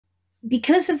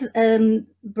because of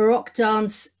Baroque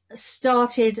dance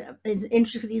started is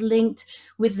intricately linked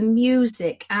with the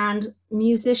music, and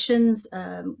musicians,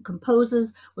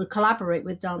 composers would collaborate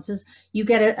with dancers. You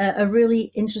get a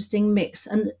really interesting mix,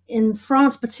 and in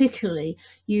France particularly,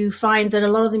 you find that a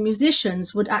lot of the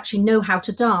musicians would actually know how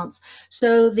to dance.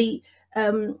 So the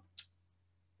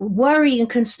worry and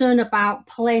concern about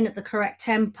playing at the correct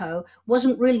tempo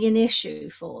wasn't really an issue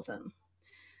for them.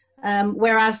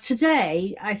 Whereas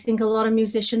today, I think a lot of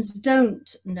musicians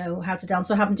don't know how to dance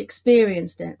or haven't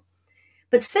experienced it.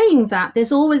 But saying that,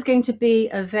 there's always going to be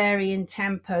a varying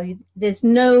tempo. There's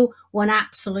no one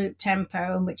absolute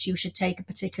tempo in which you should take a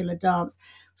particular dance.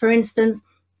 For instance,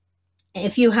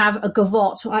 if you have a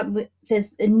gavotte,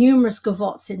 there's numerous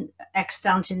gavottes in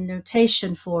extant in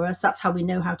notation for us. That's how we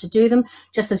know how to do them.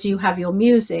 Just as you have your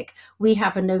music, we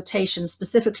have a notation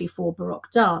specifically for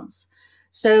Baroque dance.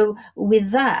 So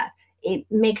with that, it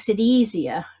makes it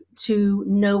easier to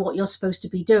know what you're supposed to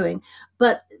be doing.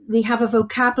 But we have a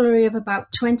vocabulary of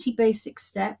about 20 basic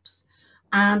steps,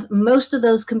 and most of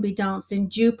those can be danced in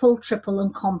duple, triple,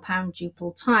 and compound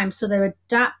duple time. So they're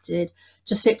adapted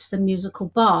to fit the musical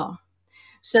bar.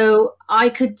 So I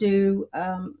could do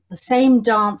the same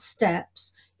dance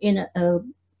steps in a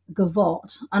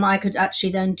gavotte, and I could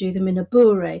actually then do them in a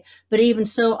bourrée. But even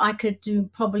so, I could do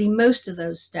probably most of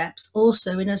those steps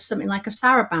also in something like a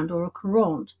sarabande or a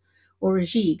courante or a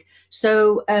gigue.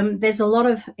 So there's a lot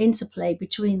of interplay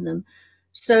between them.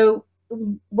 So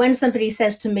when somebody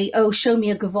says to me, oh, show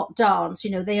me a gavotte dance,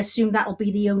 they assume that'll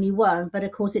be the only one, but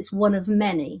of course it's one of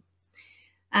many.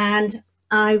 And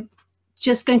I'm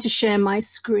just going to share my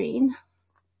screen.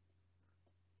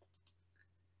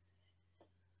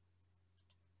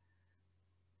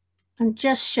 And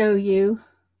just show you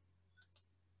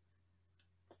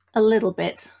a little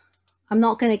bit. I'm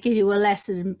not going to give you a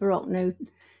lesson in Baroque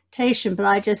notation, but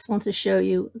I just want to show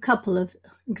you a couple of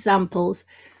examples.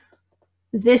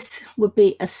 This would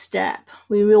be a step.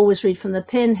 We always read from the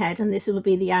pinhead, and this would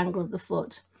be the angle of the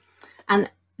foot.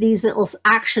 And these little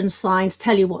action signs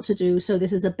tell you what to do. So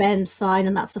this is a bend sign,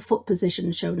 and that's a foot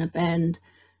position showing a bend.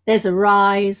 There's a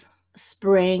rise, a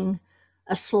spring,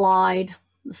 a slide.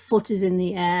 The foot is in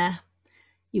the air.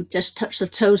 You just touch the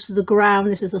toes to the ground.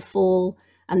 This is a fall,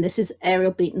 and this is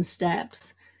aerial beaten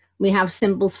steps. We have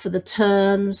symbols for the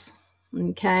turns,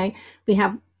 okay? We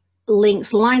have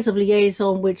links, lines of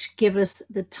liaison, which give us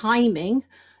the timing,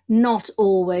 not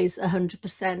always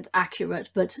 100% accurate,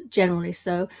 but generally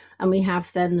so. And we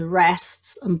have then the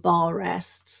rests and bar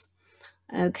rests,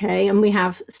 okay? And we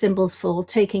have symbols for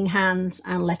taking hands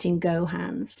and letting go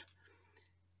hands.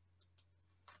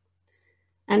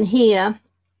 And here,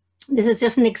 this is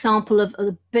just an example of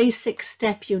the basic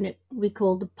step unit we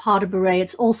call the pas de bourrée.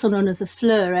 It's also known as a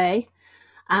fleuret,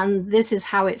 and this is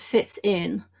how it fits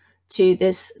in to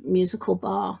this musical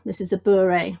bar. This is a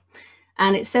bourrée,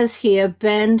 and it says here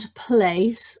bend,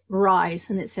 place,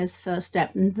 rise, and it says first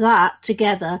step, and that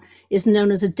together is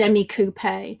known as a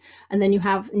demi-coupé, and then you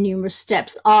have numerous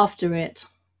steps after it.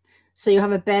 So you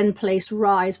have a bend, place,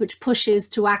 rise, which pushes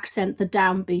to accent the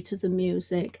downbeat of the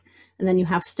music. And then you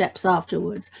have steps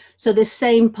afterwards. So this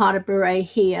same pas de bourrée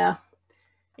here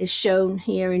is shown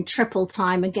here in triple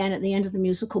time, again at the end of the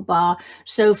musical bar.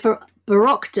 So for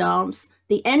Baroque dance,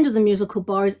 the end of the musical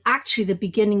bar is actually the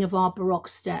beginning of our Baroque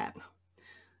step.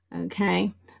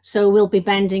 Okay, so we'll be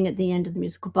bending at the end of the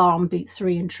musical bar on beat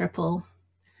 3 and triple.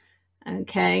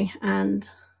 Okay, and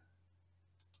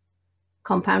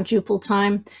compound duple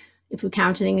time. If we're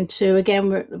counting in 2, again,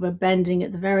 we're bending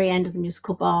at the very end of the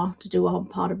musical bar to do a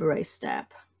pas de bourrée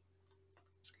step.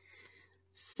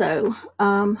 So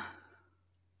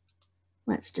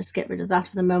let's just get rid of that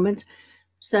for the moment.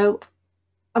 So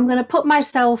I'm going to put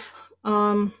myself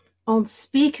on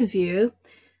speaker view,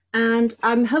 and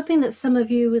I'm hoping that some of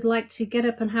you would like to get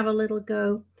up and have a little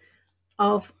go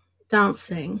of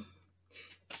dancing.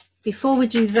 Before we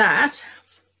do that,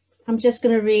 I'm just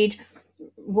going to read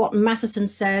what Matheson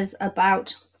says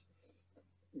about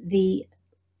the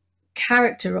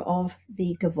character of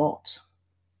the gavotte.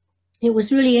 It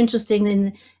was really interesting in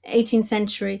the 18th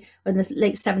century, or in the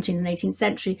late 17th and 18th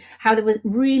century, how they were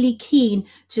really keen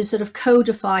to sort of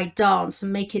codify dance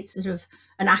and make it sort of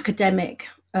an academic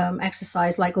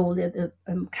exercise, like all the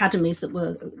academies that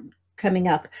were coming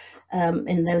up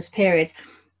in those periods.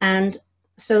 And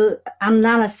so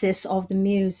analysis of the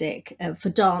music for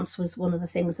dance was one of the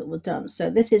things that were done. So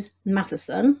this is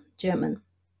Matheson, German.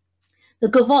 The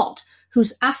gavotte,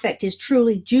 whose affect is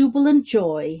truly jubilant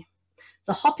joy.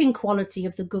 The hopping quality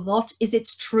of the gavotte is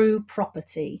its true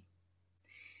property.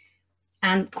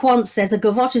 And Quant says a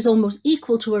gavotte is almost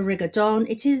equal to a rigodon.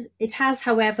 It has,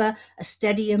 however, a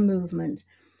steadier movement.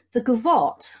 The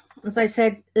gavotte, as I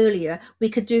said earlier, we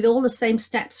could do all the same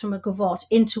steps from a gavotte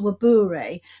into a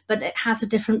bourrée, but it has a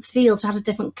different feel, it has a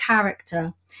different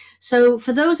character. So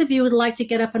for those of you who would like to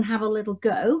get up and have a little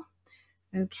go,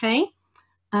 okay,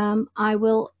 I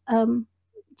will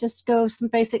just go over some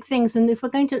basic things. And if we're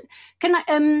going to,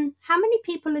 how many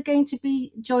people are going to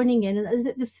be joining in? Is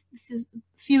it the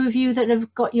few of you that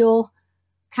have got your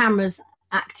cameras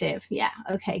active? Yeah,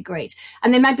 okay, great.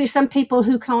 And there might be some people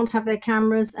who can't have their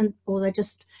cameras, or they're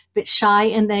just a bit shy,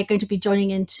 and they're going to be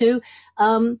joining in too.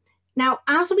 Now,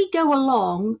 as we go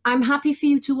along, I'm happy for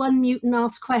you to unmute and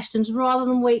ask questions rather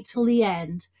than wait till the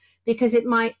end, because it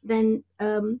might then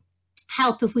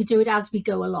help if we do it as we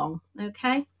go along.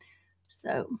 Okay,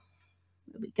 so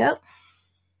there we go.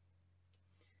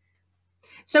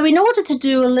 So in order to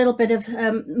do a little bit of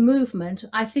movement,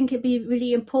 I think it'd be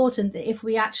really important that if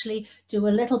we actually do a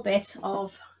little bit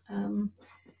of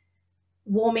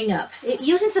warming up. It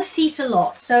uses the feet a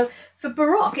lot. So for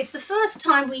Baroque, it's the first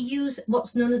time we use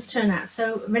what's known as turnout.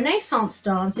 So Renaissance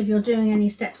dance, if you're doing any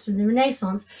steps from the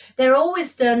Renaissance, they're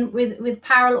always done with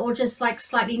parallel or just like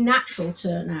slightly natural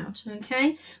turnout,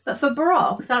 okay? But for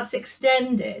Baroque, that's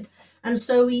extended. And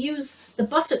so we use the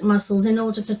buttock muscles in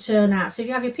order to turn out. So if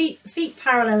you have your feet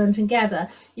parallel and together,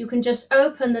 you can just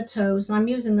open the toes. And I'm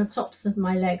using the tops of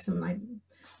my legs and my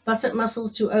buttock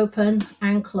muscles to open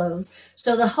and close.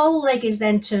 So the whole leg is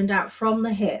then turned out from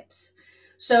the hips.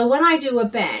 So when I do a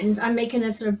bend, I'm making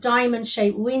a sort of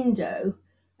diamond-shaped window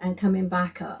and coming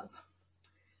back up.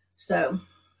 So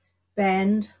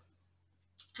bend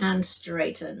and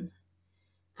straighten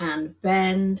and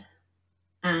bend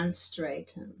and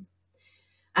straighten.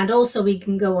 And also we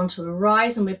can go on to a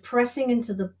rise, and we're pressing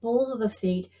into the balls of the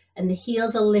feet, and the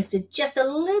heels are lifted just a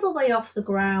little way off the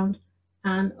ground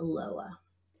and lower.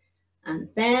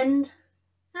 And bend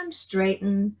and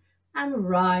straighten and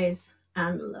rise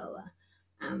and lower.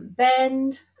 And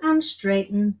bend and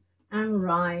straighten and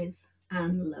rise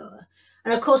and lower.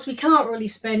 And of course we can't really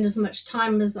spend as much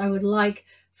time as I would like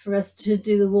for us to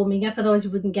do the warming up, otherwise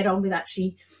we wouldn't get on with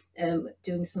actually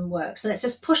doing some work. So let's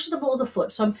just push the ball of the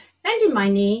foot. So I'm bending my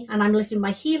knee and I'm lifting my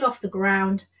heel off the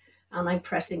ground and I'm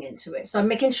pressing into it. So I'm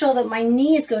making sure that my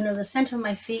knee is going to the center of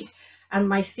my feet, and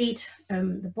my feet,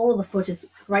 the ball of the foot is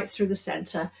right through the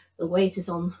center. The weight is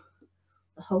on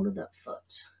the whole of that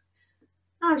foot.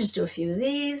 I'll just do a few of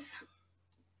these.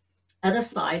 Other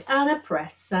side, and a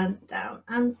press and down,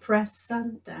 and press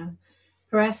and down,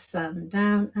 press and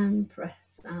down, and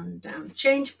press and down.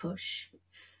 Change, push,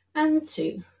 and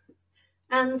 2,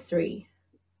 and 3,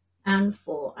 and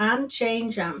 4, and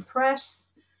change, and press,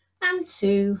 and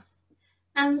 2,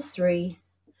 and 3,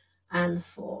 and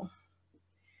 4.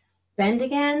 Bend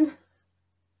again,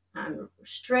 and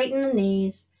straighten the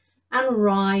knees, and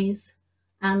rise,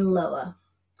 and lower.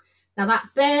 Now that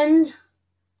bend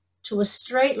to a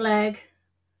straight leg,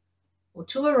 or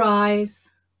to a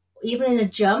rise, or even in a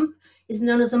jump, is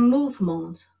known as a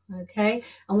mouvement, okay?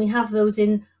 And we have those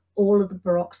in all of the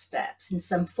Baroque steps in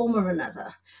some form or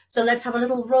another. So let's have a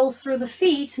little roll through the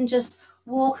feet and just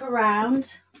walk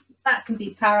around. That can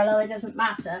be parallel, it doesn't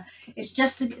matter. It's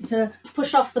just to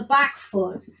push off the back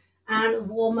foot and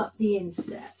warm up the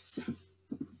insteps.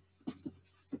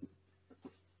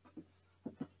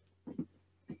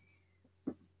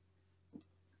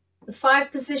 The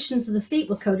 5 positions of the feet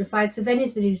were codified, so if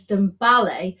anybody's done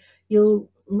ballet, you'll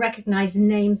recognize the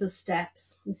names of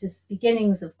steps. This is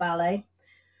beginnings of ballet.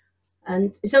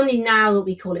 And it's only now that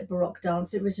we call it Baroque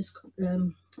dance. It was just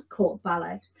called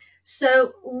ballet.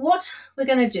 So what we're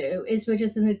going to do is we're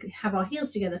just going to have our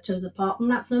heels together, toes apart, and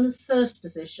that's known as first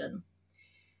position.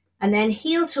 And then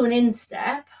heel to an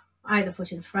instep, either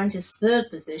foot in front, is third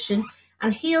position,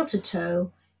 and heel to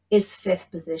toe is 5th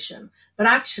position. But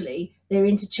actually, they're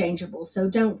interchangeable, so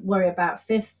don't worry about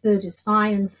 5th, 3rd is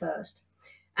fine, and 1st.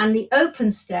 And the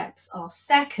open steps are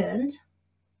 2nd,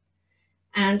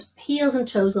 and heels and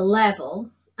toes are level,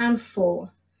 and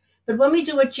 4th. But when we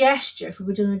do a gesture, if we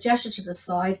were doing a gesture to the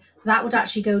side, that would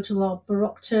actually go to our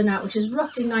Baroque turnout, which is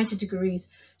roughly 90 degrees.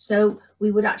 So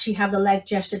we would actually have the leg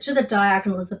gesture to the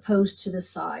diagonal as opposed to the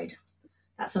side.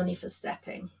 That's only for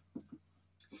stepping.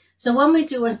 So when we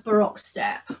do a Baroque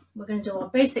step, we're going to do our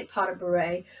basic pas de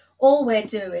bourrée. All we're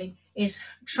doing is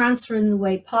transferring the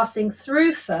weight, passing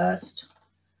through first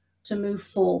to move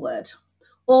forward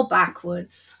or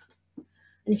backwards.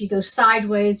 And if you go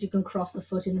sideways, you can cross the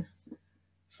foot in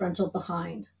front or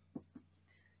behind.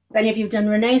 If any of you have done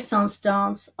Renaissance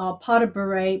dance, our pas de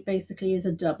bourrée basically is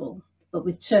a double, but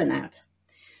with turnout.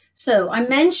 So I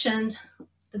mentioned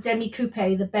the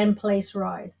demi-coupe, the bend, place,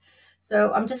 rise.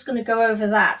 So I'm just going to go over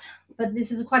that, but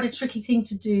this is quite a tricky thing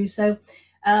to do. So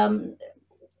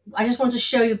I just want to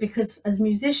show you, because as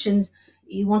musicians,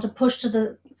 you want to push to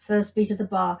the first beat of the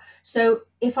bar. So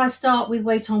if I start with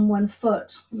weight on one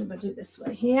foot, I'm going to do it this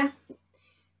way here,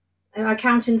 and I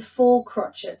count in 4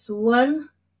 crotchets. 1,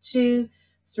 2,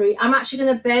 3. I'm actually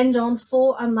going to bend on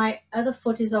 4, and my other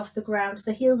foot is off the ground.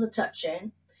 The heels are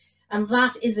touching, and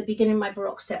that is the beginning of my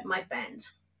Baroque step, my bend.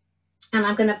 And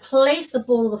I'm going to place the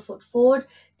ball of the foot forward.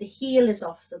 The heel is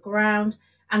off the ground,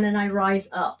 and then I rise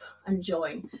up and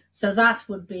join. So that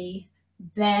would be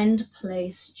bend,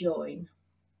 place, join.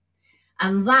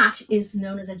 And that is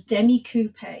known as a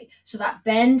demi-coupe. So that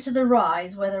bend to the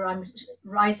rise, whether I'm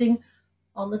rising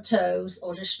on the toes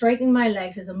or just straightening my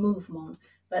legs, is a movement.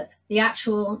 But the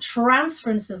actual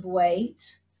transference of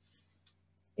weight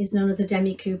is known as a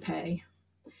demi-coupe. And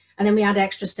then we add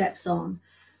extra steps on.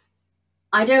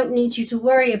 I don't need you to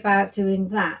worry about doing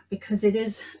that, because it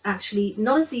is actually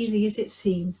not as easy as it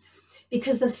seems,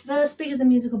 because the first beat of the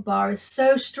musical bar is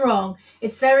so strong.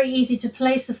 It's very easy to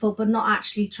place the foot but not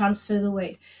actually transfer the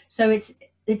weight. So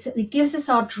it gives us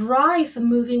our drive for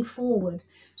moving forward.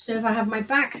 So if I have my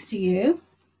back to you,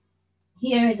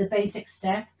 here is a basic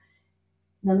step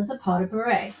known as a pas de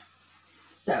bourrée.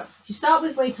 So if you start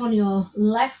with weight on your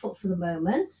left foot for the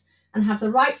moment and have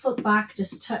the right foot back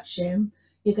just touching,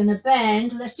 you're going to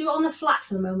bend. Let's do it on the flat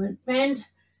for the moment. Bend,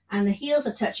 and the heels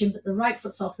are touching, but the right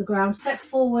foot's off the ground. Step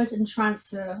forward and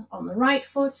transfer on the right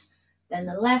foot, then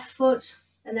the left foot,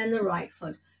 and then the right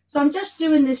foot. So I'm just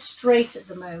doing this straight at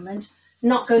the moment,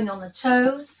 not going on the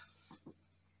toes.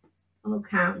 And we'll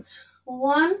count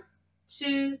 1,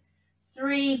 2,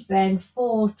 3, bend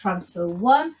 4, transfer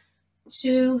 1,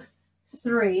 2,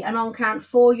 3. And on count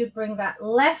 4, you'd bring that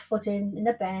left foot in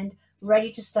the bend,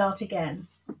 ready to start again.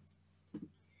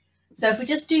 So if we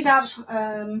just do that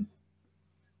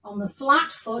on the flat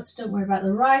foot, don't worry about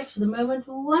the rise for the moment.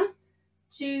 1,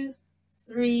 2,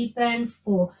 3, bend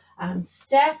 4, and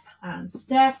step, and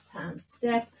step, and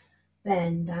step,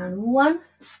 bend down. 1,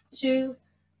 2,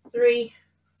 3,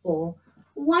 4.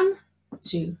 1,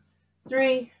 2,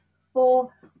 3,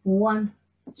 4. 1,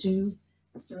 2,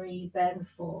 3, bend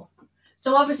 4.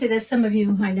 So obviously there's some of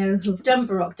you I know who've done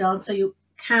Baroque dance, so you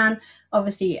can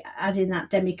obviously add in that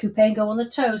demi-coupe and go on the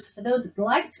toes. For those that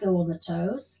like to go on the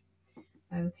toes,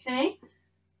 okay,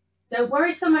 don't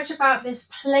worry so much about this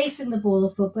placing the ball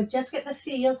of foot, but just get the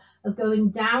feel of going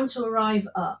down to arrive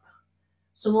up.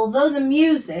 So although the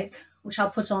music, which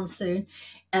I'll put on soon,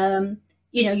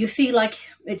 you know, you feel like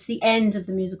it's the end of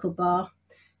the musical bar,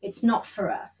 it's not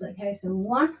for us. Okay, so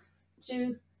 1,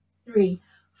 2, 3,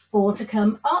 4 to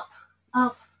come up,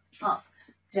 up, up,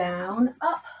 down,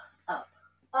 up, up,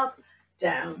 up,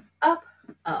 down, up,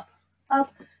 up,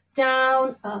 up,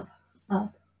 down, up,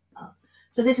 up, up.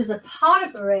 So this is a pas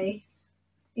de bourrée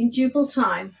in duple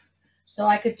time. So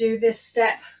I could do this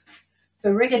step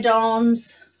for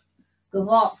rigodons,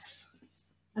 gavottes,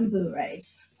 and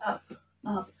bourrées. Up,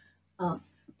 up, up,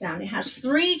 down. It has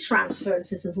 3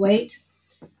 transferences of weight,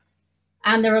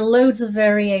 and there are loads of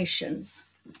variations.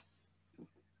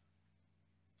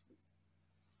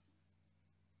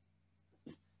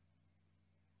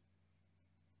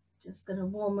 Just going to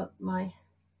warm up my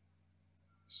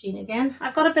machine again.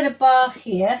 I've got a bit of Bach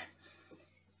here.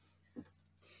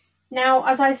 Now,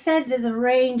 as I said, there's a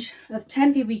range of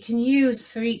tempi we can use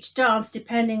for each dance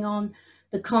depending on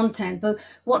the content. But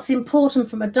what's important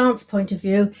from a dance point of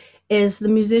view is for the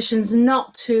musicians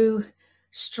not to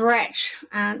stretch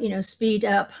and, you know, speed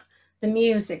up the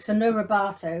music. So no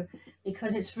rubato,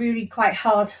 because it's really quite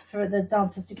hard for the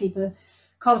dancers to keep a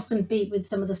constant beat with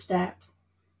some of the steps.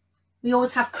 We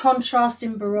always have contrast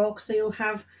in Baroque, so you'll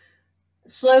have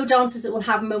slow dances that will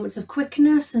have moments of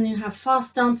quickness, and you have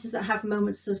fast dances that have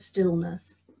moments of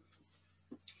stillness.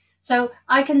 So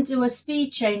I can do a speed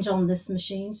change on this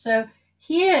machine. So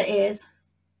here is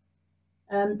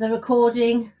the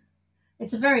recording.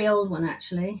 It's a very old one,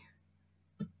 actually.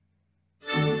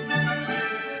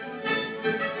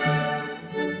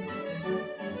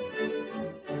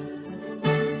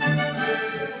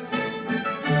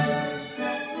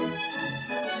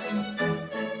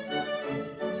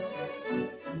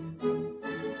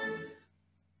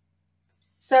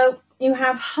 So you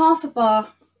have half a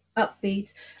bar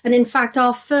upbeat, and in fact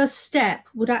our first step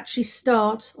would actually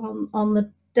start on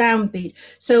the downbeat.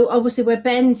 So obviously we're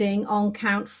bending on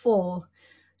count 4.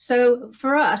 So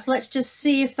for us, let's just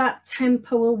see if that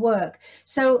tempo will work.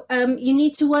 So you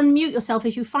need to unmute yourself.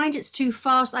 If you find it's too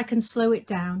fast, I can slow it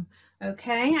down.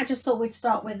 Okay, I just thought we'd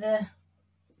start with the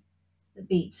the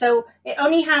beat. So it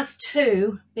only has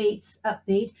 2 beats,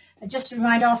 upbeat. And just to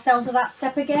remind ourselves of that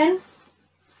step again.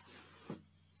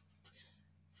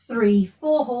 3,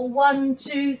 4, 1,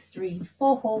 2, 3,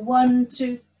 4, 1,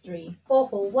 2, 3,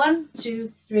 4, 1, 2,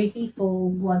 3, 4,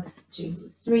 1, 2,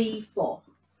 3, 4.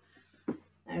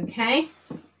 Okay,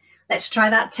 let's try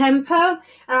that tempo. And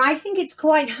I think it's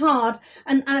quite hard.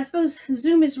 And I suppose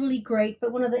Zoom is really great,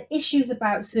 but one of the issues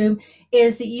about Zoom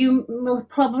is that you will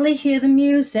probably hear the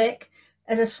music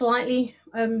at a slightly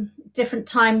different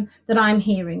time that I'm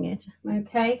hearing it.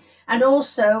 Okay, and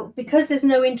also because there's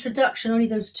no introduction, only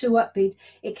those 2 upbeats,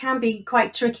 it can be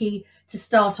quite tricky to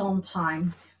start on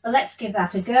time. But let's give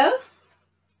that a go.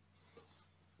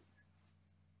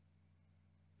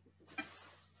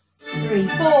 Three,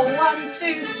 4, 1,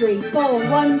 2, 3, 4,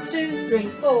 1, 2, 3,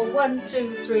 4, 1,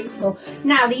 2, 3, 4.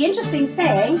 Now the interesting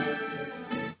thing,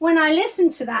 when I listen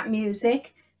to that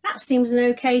music, that seems an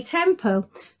okay tempo.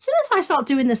 As soon as I start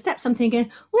doing the steps, I'm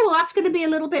thinking, oh, that's going to be a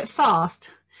little bit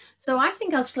fast. So I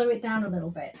think I'll slow it down a little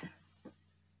bit.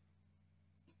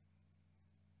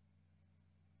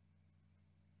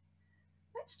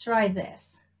 Let's try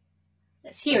this.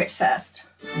 Let's hear it first.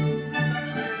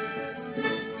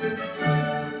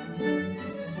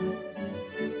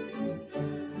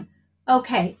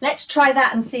 Okay, let's try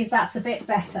that and see if that's a bit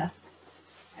better.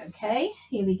 Okay,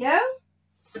 here we go.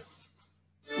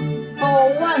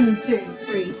 4, 1, 2,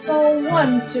 3, 4,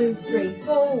 1, 2, 3,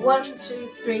 4, 1, 2,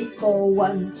 3, 4,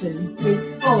 1, 2,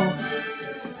 3, 4.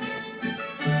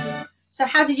 So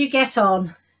how did you get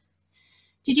on?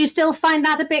 Did you still find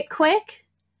that a bit quick?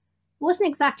 It wasn't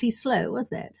exactly slow,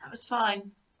 was it? That was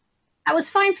fine. That was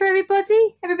fine for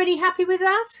everybody? Everybody happy with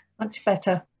that? Much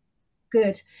better.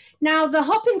 Good. Now, the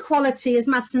hopping quality, as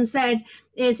Madsen said,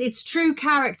 is its true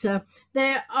character.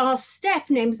 There are step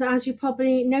names, as you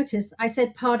probably noticed. I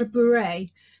said pas de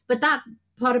bourrée, but that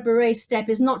pas de bourrée step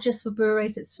is not just for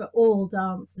bourrées, it's for all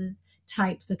dances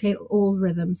types, okay, all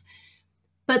rhythms.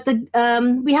 But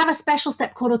we have a special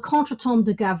step called a contretemps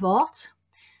de Gavotte,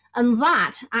 and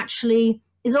that actually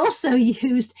is also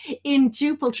used in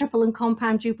duple, triple, and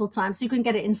compound duple time, so you can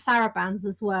get it in sarabands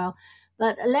as well.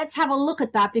 But let's have a look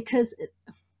at that because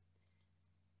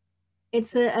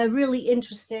it's a really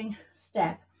interesting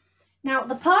step. Now,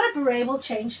 the pas de bourrée will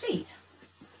change feet.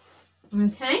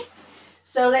 Okay,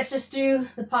 so let's just do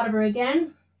the pas de bourrée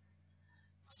again.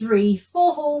 3,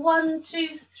 4, 1, 2,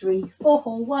 3,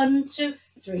 4, 1, 2,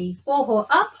 3, 4,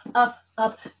 up, up,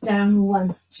 up, down,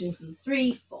 1, 2,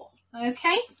 3, 4.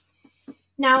 Okay,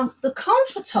 now the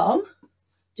contretemps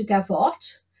de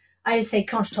Gavotte, I say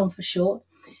contretemps for short,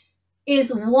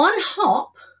 is 1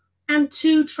 hop and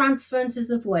 2 transferences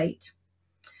of weight.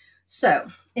 So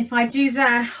if I do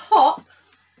the hop,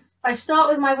 if I start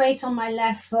with my weight on my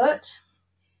left foot,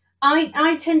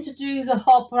 I tend to do the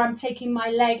hop where I'm taking my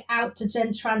leg out to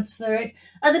then transfer it.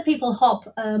 Other people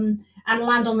hop and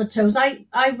land on the toes.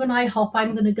 When I hop,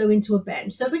 I'm going to go into a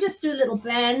bend. So if we just do a little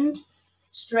bend,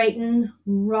 straighten,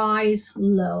 rise,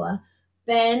 lower,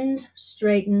 bend,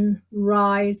 straighten,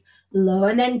 rise, lower,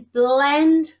 and then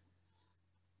blend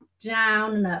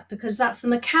down and up, because that's the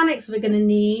mechanics we're going to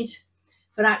need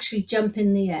for actually jump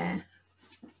in the air.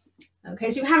 Okay,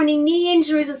 so if you have any knee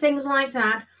injuries or things like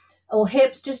that, or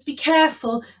hips, just be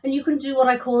careful, and you can do what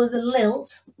I call as a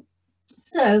lilt.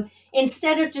 So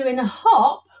instead of doing a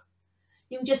hop,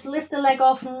 you can just lift the leg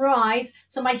off and rise.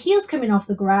 So my heel's coming off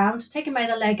the ground, taking my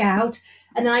other leg out,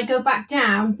 and then I go back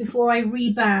down before I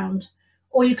rebound.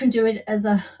 Or you can do it as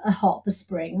a hop, a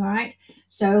spring, all right?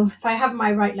 So if I have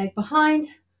my right leg behind,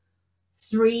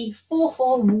 3,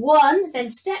 4, 1, then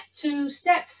step 2,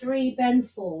 step 3, bend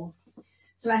 4.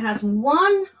 So it has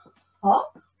 1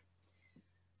 hop,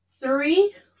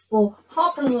 3, 4,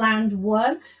 hop and land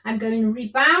 1. I'm going to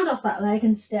rebound off that leg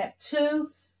and step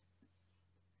 2,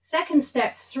 second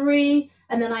step 3,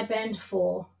 and then I bend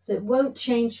 4. So it won't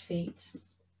change feet.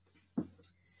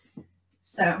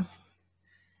 So,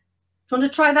 do you want to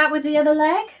try that with the other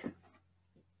leg?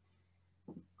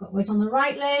 Got weight on the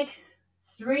right leg,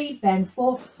 3, bend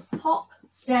 4, hop,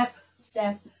 step,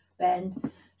 step,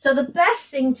 bend. So the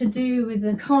best thing to do with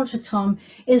the contretemps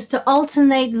is to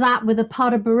alternate that with a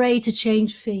pas de bourrée to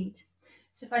change feet.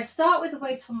 So if I start with the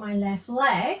weight on my left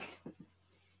leg,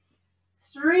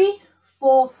 3,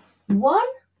 4, 1,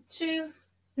 2,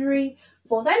 3,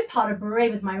 4, then pas de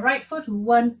bourrée with my right foot,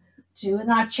 1, 2,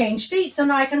 and I've changed feet. So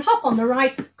now I can hop on the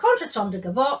right, contretemps de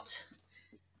Gavotte,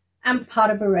 and pas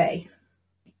de bourrée.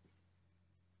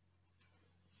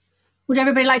 Would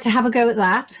everybody like to have a go at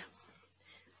that?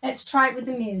 Let's try it with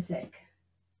the music.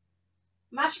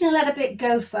 I'm actually going to let a bit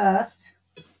go first.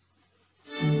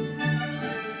 3,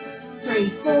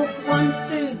 4, 1,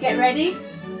 2, Get ready.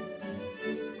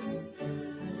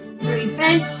 3,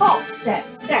 bend, hop, step,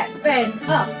 step, bend,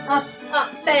 up, up,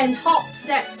 up, bend, hop,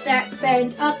 step, step,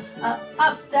 bend, up,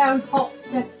 down, hop,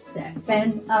 step, step,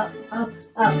 bend, up,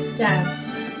 down.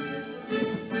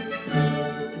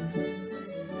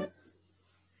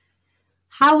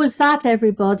 How was that,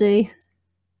 everybody?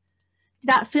 Did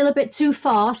that feel a bit too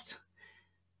fast?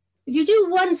 If you do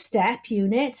one step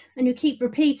unit and you keep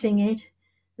repeating it,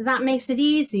 that makes it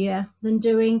easier than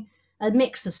doing a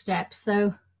mix of steps.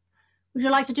 So would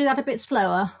you like to do that a bit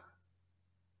slower?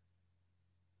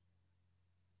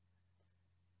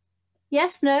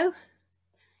 Yes, no?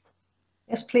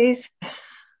 Yes, please.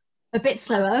 A bit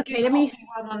slower. Okay, let me...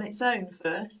 one on its own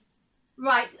first.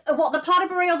 Right, what, the pas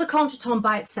de bourrée or the contretemps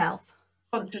by itself?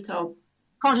 Contretemps.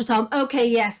 Contretemps, okay,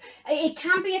 yes. It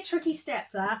can be a tricky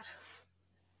step, that.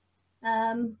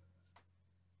 Well,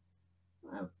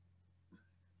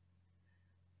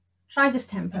 try this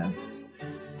tempo.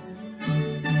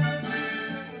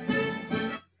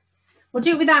 We'll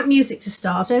do it without music to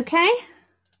start, okay?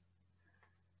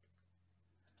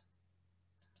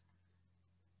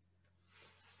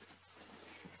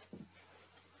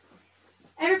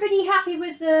 Everybody happy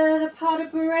with the pas de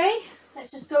bourrée?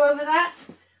 Let's just go over that.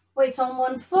 Weight on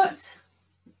one foot.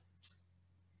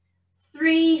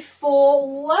 3,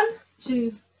 4, 1,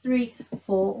 2, 3,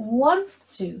 4, 1,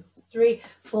 2, 3,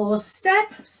 4.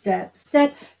 Step, step,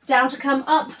 step. Down to come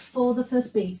up for the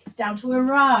first beat. Down to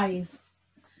arrive.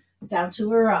 Down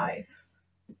to arrive.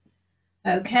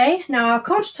 Okay, now our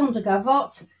contretemps de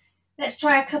Gavotte. Let's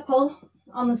try a couple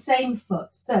on the same foot.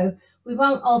 So we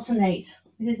won't alternate.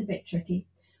 It is a bit tricky.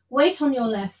 Weight on your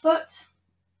left foot.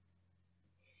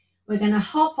 We're going to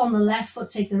hop on the left foot,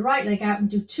 take the right leg out and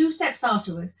do 2 steps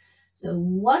afterward. So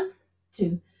 1,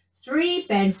 2, 3,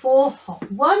 bend 4, hop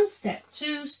 1, step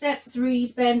 2, step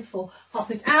 3, bend 4,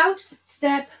 hop it out,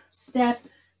 step, step,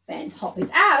 bend, hop it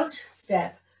out,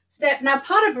 step, step. Now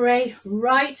pas de bourrée,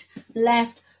 right,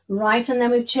 left, right, and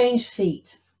then we've changed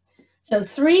feet. So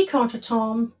 3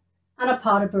 contretemps and a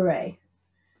pas de bourrée.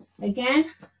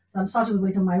 Again, so I'm starting with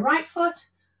weight on my right foot.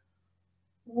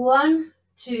 1,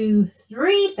 2,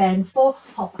 3, bend 4,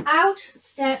 hop out,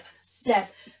 step,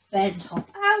 step, bend, hop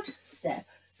out, step,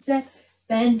 step,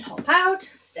 bend, hop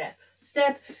out, step,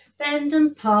 step, bend,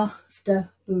 and pas de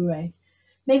bourrée.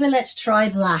 Maybe let's try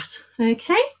that,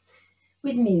 okay?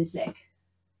 With music.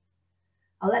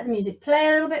 I'll let the music play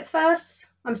a little bit first.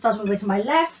 I'm starting with weight on my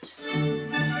left.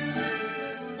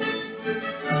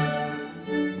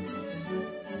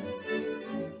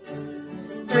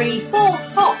 3, 4,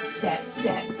 hop, step,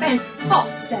 step, bend,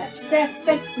 hop, step, step,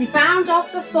 bend, rebound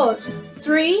off the foot.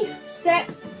 3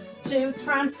 steps to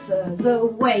transfer the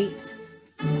weight.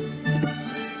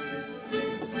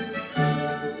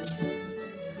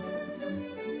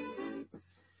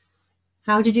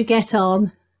 How did you get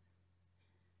on?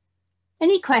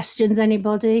 Any questions,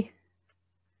 anybody?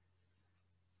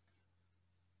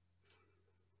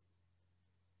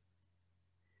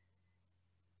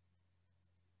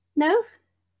 No?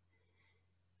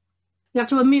 You have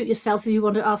to unmute yourself if you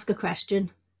want to ask a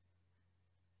question.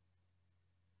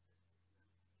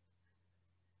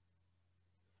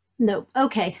 No,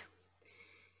 okay.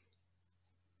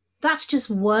 That's just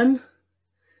one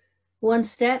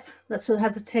step. That's what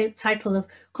has the title of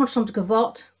Contretemps de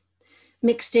Gavotte,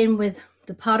 mixed in with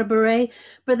the pas de bourrée.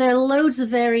 But there are loads of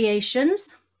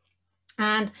variations.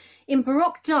 And in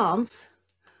Baroque dance,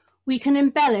 we can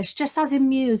embellish just as in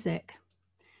music.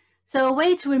 So a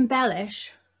way to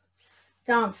embellish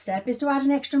dance step is to add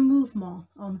an extra movement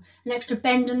on, an extra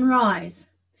bend and rise.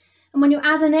 And when you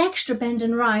add an extra bend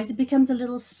and rise, it becomes a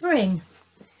little spring.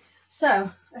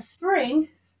 So a spring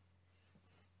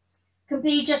can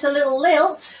be just a little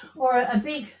lilt or a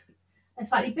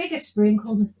slightly bigger spring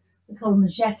we call them a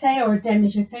jeté or a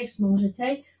demi-jeté, small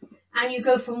jeté, and you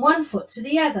go from one foot to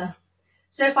the other.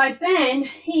 So if I bend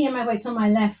here, my weight's on my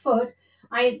left foot,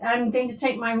 I'm going to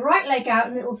take my right leg out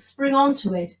and it'll spring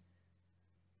onto it.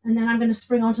 And then I'm going to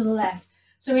spring onto the left.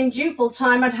 So in duple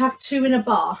time, I'd have 2 in a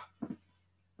bar.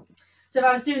 So if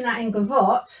I was doing that in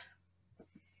Gavotte,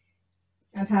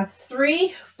 I'd have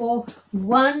 3, 4,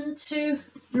 1, 2,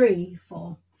 3,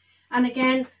 4. And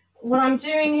again, what I'm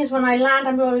doing is when I land,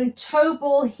 I'm rolling toe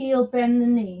ball, heel, bend the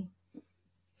knee.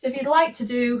 So if you'd like to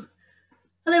do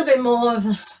a little bit more of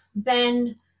a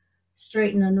bend,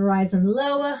 straighten and rise and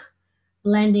lower,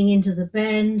 blending into the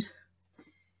bend,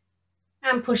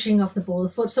 and pushing off the ball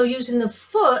of the foot. So using the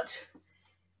foot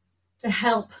to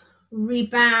help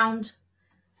rebound.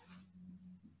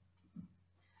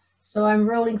 So I'm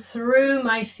rolling through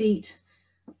my feet,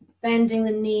 bending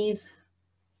the knees.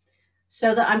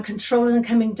 so that I'm controlling and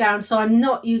coming down. So I'm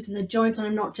not using the joints and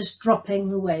I'm not just dropping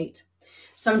the weight.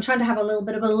 So I'm trying to have a little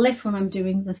bit of a lift when I'm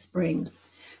doing the springs.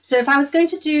 So if I was going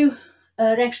to do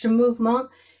an extra movement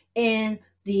in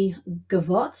the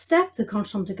gavotte step, the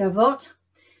contretemps de gavotte,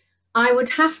 I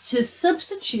would have to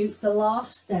substitute the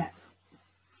last step.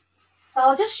 So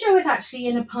I'll just show it actually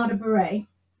in a pas de bourrée.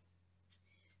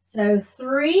 So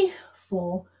 3,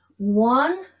 4,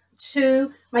 1,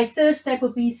 2. My third step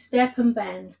would be step and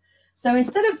bend. So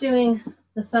instead of doing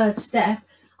the third step,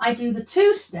 I do the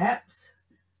 2 steps,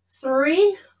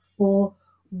 3, 4,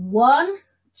 1,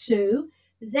 2.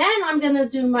 Then I'm going to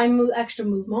do my extra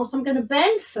movement. So I'm going to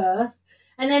bend first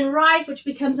and then rise, which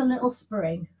becomes a little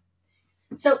spring.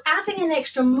 So adding an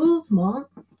extra movement,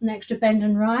 an extra bend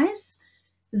and rise,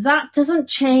 that doesn't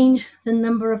change the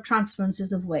number of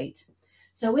transferences of weight.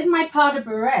 So with my pas de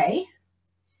bourrée,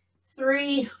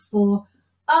 3, 4,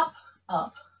 up,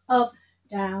 up, up,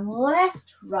 down,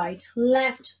 left,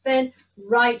 bend,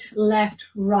 right, left,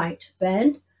 right,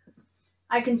 bend.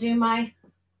 I can do my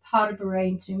pas de bourrée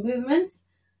in 2 movements,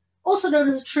 also known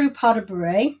as a true pas de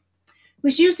bourrée. It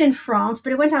was used in France,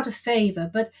 but it went out of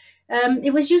favour. But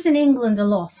it was used in England a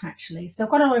lot, actually. So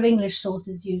quite a lot of English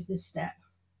sources use this step.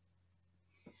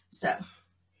 So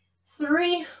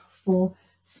 3, 4,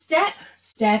 step,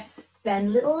 step,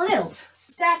 bend, little lilt,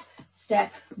 step,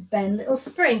 step, bend, little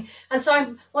spring. And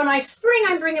so when I spring,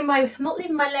 I'm not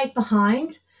leaving my leg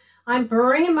behind. I'm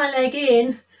bringing my leg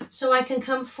in so I can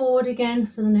come forward again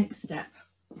for the next step.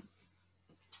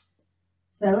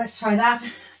 So let's try that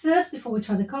first before we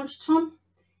try the contretemps.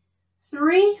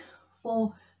 3,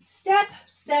 4, step,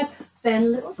 step,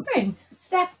 bend, little spring.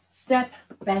 Step, step,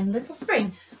 bend, little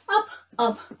spring. Up,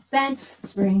 up, bend,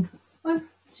 spring. 1,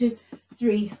 2,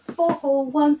 3, 4,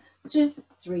 hold, 1, 2,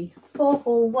 3, 4,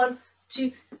 hold, 1,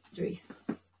 2, 3,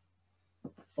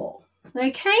 4.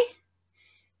 Okay,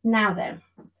 now then,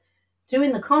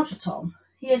 doing the contretemps.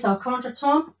 Here's our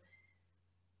contretemps.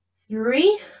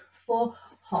 3, 4,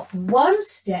 hop, 1,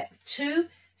 step, 2,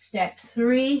 step,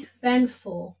 3, bend,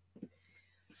 4.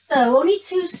 So only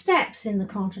 2 steps in the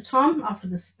contretemps after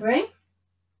the spring.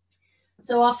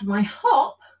 So after my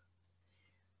hop,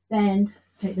 bend,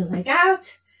 take the leg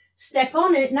out, step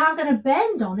on it. Now I'm going to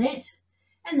bend on it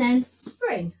and then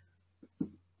spring.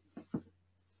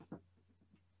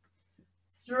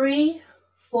 3,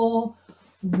 4,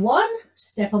 1,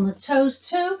 step on the toes,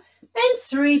 2, bend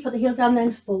 3, put the heel down,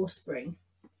 then 4, spring.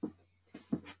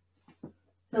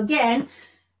 So again,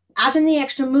 adding the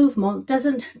extra movement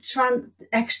doesn't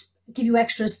give you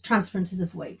extra transferences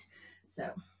of weight.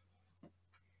 So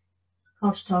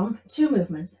contretemps, 2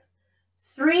 movements.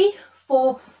 3,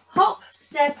 4, hop,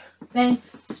 step, bend,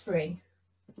 spring.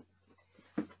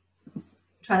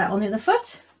 Try that on the other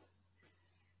foot.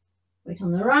 Weight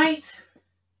on the right.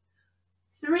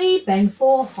 3, bend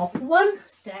 4, hop 1,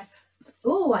 step.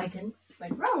 Oh, I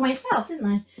went wrong myself, didn't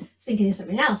I? I was thinking of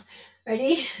something else.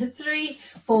 Ready? 3,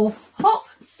 4, hop,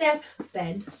 step,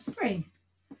 bend, spring.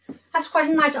 That's quite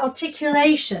a nice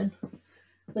articulation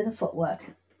with the footwork.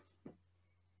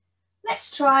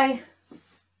 Let's try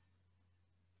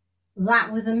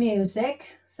that with the music.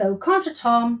 So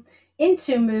contretemps in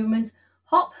 2 movements,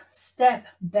 hop, step,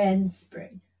 bend,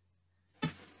 spring.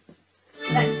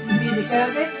 Let's the music go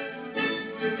a bit.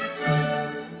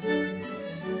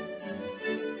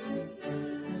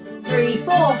 Three,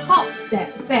 4, hop,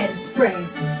 step, bend, spring.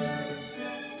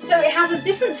 So it has a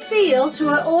different feel to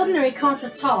an ordinary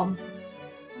contretemps.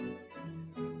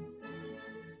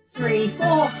 3,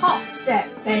 4, hop, step,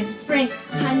 bend, spring,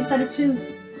 and instead of 2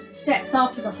 steps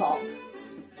after the hop.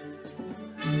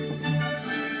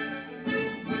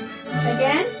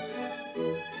 Again.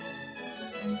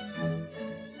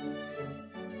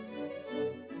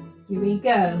 Here we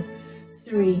go.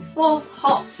 3, 4,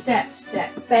 hop, step,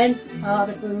 step, bend, pas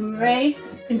de bourrée.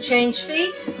 Can change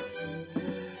feet.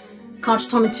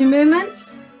 Contretemps in 2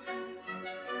 movements.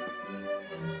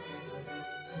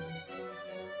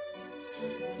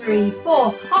 3,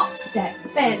 4, hop, step,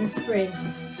 bend, spring.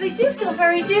 So they do feel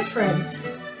very different.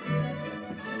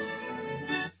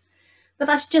 But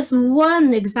that's just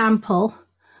one example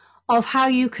of how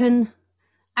you can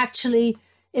actually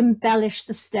embellish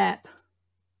the step.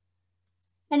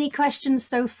 Any questions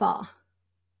so far?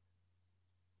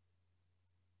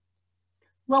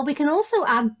 Well, we can also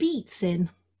add beats in.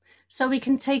 So we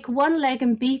can take one leg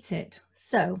and beat it.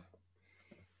 So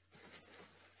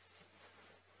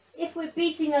if we're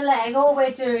beating a leg, all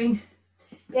we're doing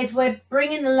is we're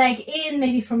bringing the leg in,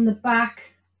 maybe from the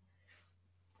back,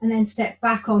 and then step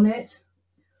back on it.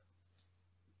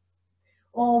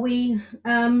 Or we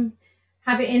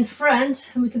have it in front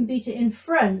and we can beat it in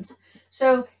front.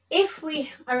 So if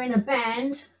we are in a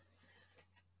bend,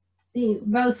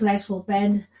 both legs will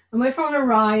bend, and if we're on a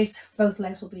rise, both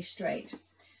legs will be straight.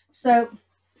 So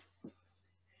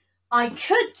I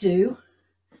could do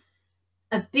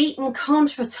a beaten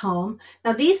contretemps.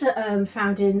 Now these are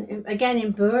found again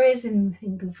in bourrées, in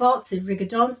gavottes, in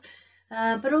rigodons,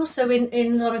 but also in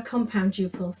a lot of compound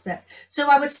duple steps. So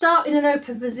I would start in an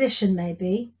open position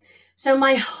maybe. So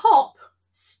my hop,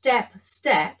 step,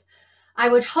 step, I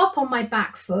would hop on my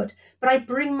back foot, but I'd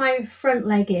bring my front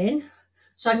leg in.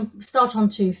 So I can start on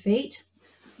 2 feet,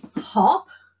 hop,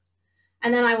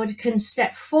 and then I can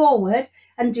step forward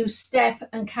and do step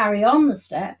and carry on the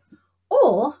step.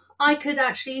 Or I could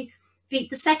actually beat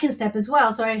the second step as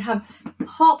well. So I'd have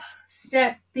hop,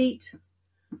 step, beat.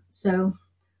 So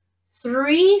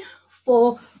 3,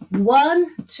 4,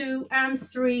 1, 2, and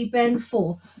 3, bend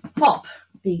 4. Hop,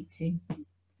 beating,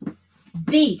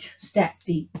 beat, step,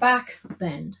 beat, back,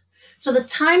 bend. So the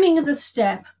timing of the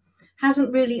step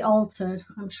hasn't really altered.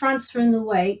 I'm transferring the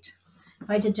weight. If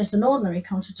I did just an ordinary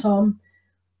contretemps,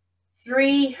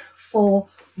 3, 4,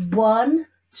 1,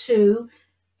 2,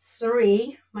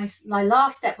 3. My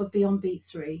last step would be on beat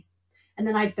 3, and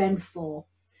then I'd bend 4.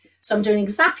 So I'm doing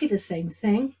exactly the same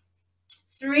thing.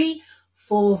 3,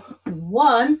 4,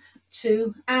 1,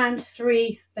 2, and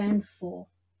 3, bend 4.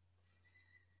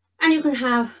 And you can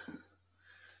have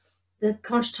the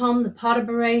contretemps, the pas de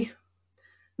bourrée.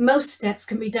 Most steps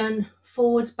can be done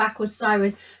forwards, backwards,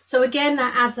 sideways. So again,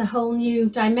 that adds a whole new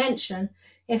dimension.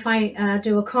 If I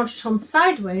do a contretemps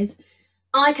sideways,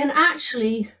 I can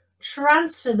actually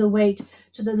transfer the weight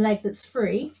to the leg that's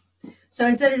free. So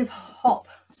instead of hop,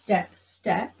 step,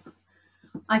 step,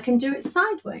 I can do it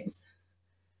sideways.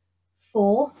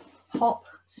 4, hop,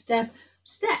 step,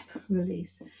 step,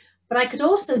 release. But I could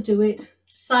also do it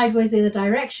sideways the other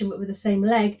direction, but with the same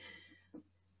leg.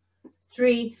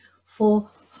 3, 4,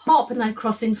 hop, and I'd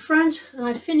cross in front, and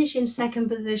I'd finish in second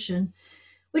position,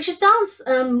 which is dance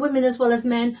women as well as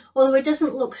men, although it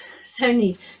doesn't look so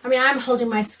neat. I mean, I'm holding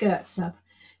my skirts up.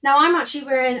 Now I'm actually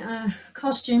wearing a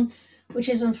costume which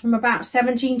is from about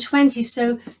 1720,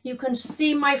 so you can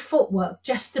see my footwork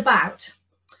just about.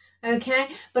 Okay,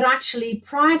 but actually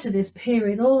prior to this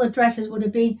period, all the dresses would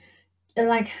have been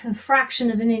like a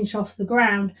fraction of an inch off the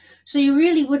ground, so you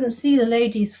really wouldn't see the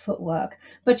ladies' footwork.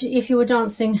 But if you were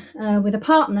dancing with a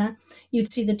partner, you'd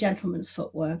see the gentleman's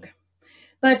footwork.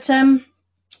 But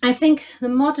I think the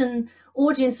modern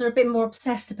audience are a bit more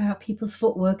obsessed about people's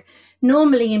footwork.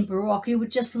 Normally in Baroque, you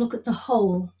would just look at the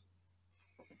whole.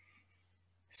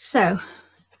 So,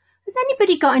 has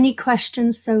anybody got any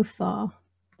questions so far?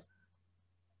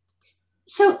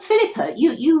 So, Philippa,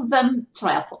 you've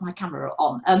sorry, I'll put my camera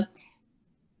on.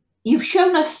 You've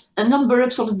shown us a number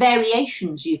of sort of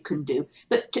variations you can do,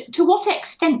 but to what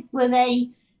extent were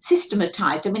they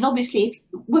systematized? I mean, obviously,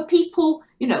 were people,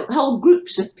 you know, whole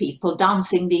groups of people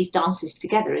dancing these dances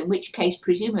together, in which case,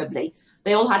 presumably,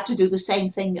 they all had to do the same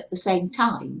thing at the same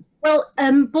time? Well,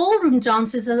 ballroom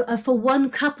dances are for one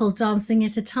couple dancing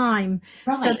at a time.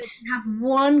 Right. So that you have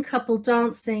one couple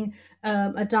dancing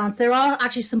a dance. There are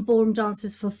actually some ballroom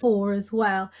dances for 4 as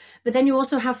well. But then you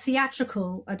also have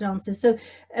theatrical dances. So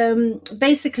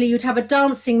basically you'd have a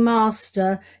dancing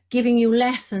master giving you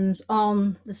lessons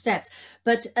on the steps.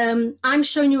 But I'm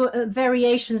showing you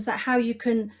variations that how you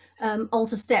can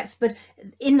alter steps. But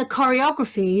in the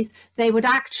choreographies, they would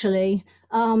actually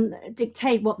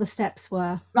dictate what the steps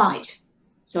were. Right.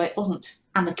 So it wasn't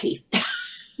anarchy.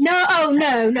 No, oh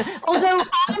no. Although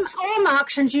arm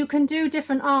actions, you can do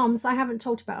different arms. I haven't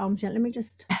talked about arms yet. Let me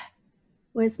just,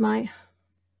 I'm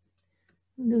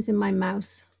losing my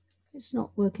mouse. It's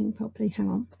not working properly.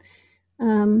 Hang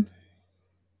on.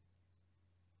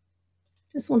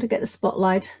 Just want to get the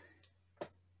spotlight.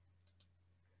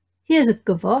 Here's a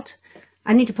gavotte.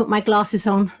 I need to put my glasses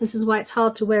on. This is why it's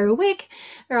hard to wear a wig.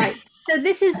 All right. So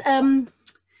this is a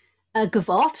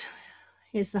gavotte.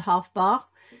 Here's the half bar.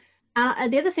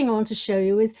 And the other thing I want to show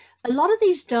you is a lot of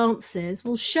these dances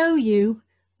will show you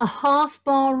a half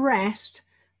bar rest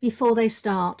before they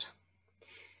start.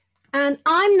 And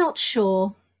I'm not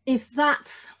sure if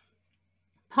that's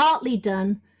partly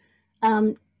done.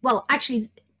 Well, actually,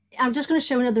 I'm just going to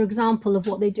show another example of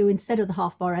what they do instead of the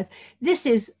half bar rest. This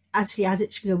is actually as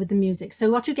it should go with the music. So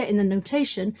what you get in the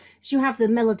notation is you have the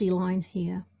melody line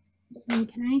here,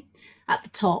 okay, at the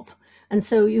top. And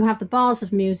so you have the bars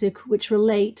of music which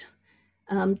relate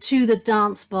to the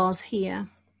dance bars here.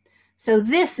 So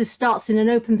this starts in an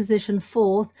open position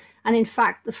 4th, and in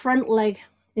fact the front leg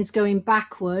is going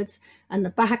backwards and the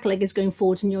back leg is going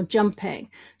forward, and you're jumping.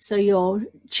 So you're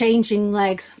changing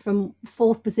legs from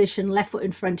 4th position, left foot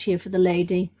in front here for the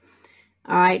lady.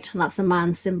 All right, and that's the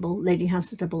man symbol. Lady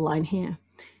has a double line here.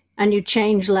 And you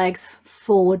change legs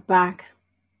forward, back.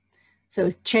 So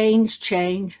it's change,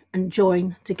 change, and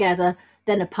join together,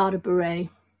 then a pas de bourrée.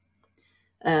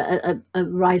 A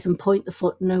rise and point the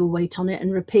foot, no weight on it,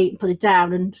 and repeat, put it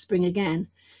down and spring again.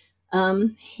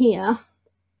 Here,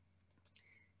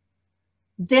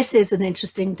 this is an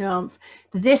interesting dance.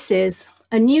 This is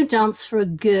a new dance for a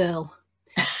girl.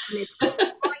 It's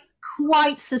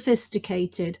quite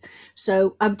sophisticated.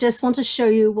 So I just want to show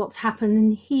you what's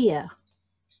happening here.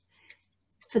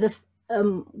 For the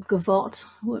gavotte,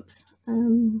 whoops,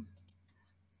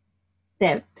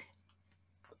 there.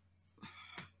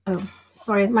 Oh,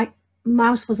 sorry, my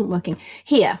mouse wasn't working.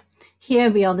 Here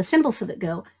we are, the symbol for the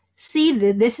girl. See,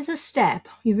 this is a step.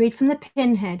 You read from the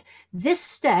pinhead. This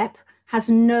step has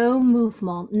no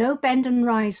movement, no bend and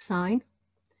rise sign.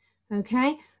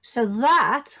 Okay, so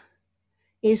that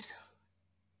is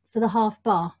for the half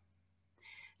bar.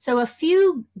 So a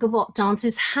few gavotte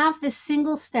dances have this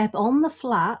single step on the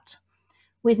flat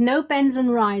with no bends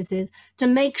and rises to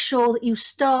make sure that you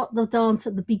start the dance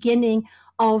at the beginning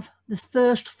of the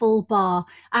first full bar,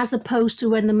 as opposed to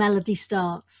when the melody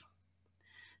starts.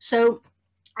 So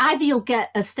either you'll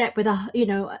get a step with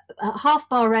a half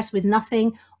bar rest with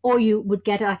nothing, or you would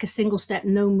get like a single step,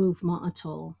 no movement at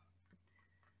all.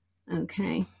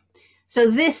 Okay, so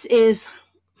this is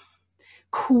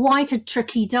quite a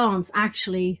tricky dance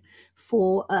actually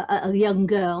for a young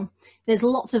girl. There's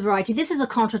lots of variety. This is a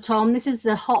contretemps. This is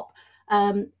the hop.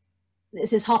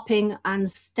 This is hopping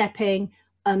and stepping.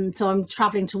 So I'm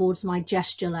traveling towards my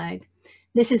gesture leg.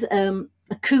 This is a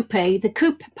coupe.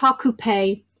 The pas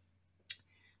coupe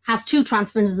has two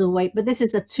transferences of weight, but this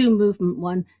is a two movement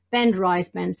one. Bend, rise,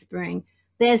 bend, spring.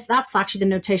 That's actually the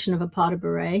notation of a pas de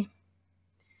bourrée.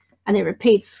 And it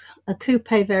repeats a coupe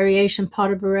variation, pas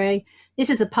de bourrée. This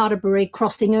is a pas de bourrée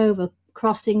crossing over,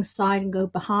 crossing side and go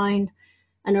behind,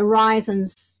 and a rise and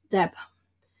step.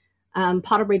 Pas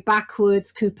de bourrée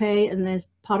backwards, coupe, and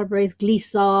there's pas de bourrées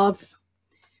glissades.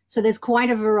 So there's quite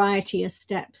a variety of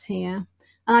steps here.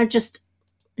 And I'll just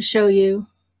show you.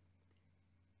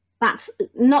 That's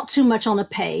not too much on a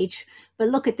page, but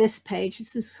look at this page.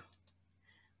 This is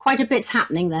quite a bit's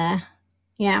happening there.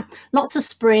 Yeah, lots of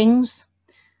springs.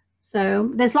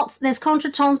 So there's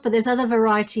contretemps, but there's other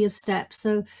variety of steps.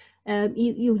 So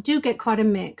you do get quite a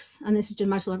mix. And this is just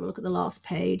much like a look at the last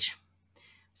page.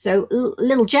 So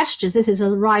little gestures. This is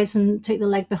a rise and take the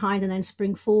leg behind and then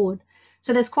spring forward.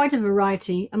 So there's quite a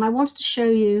variety. And I wanted to show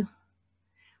you,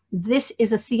 this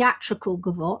is a theatrical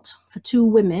gavotte for two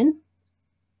women.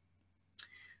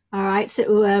 All right,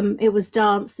 so it was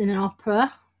danced in an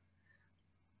opera.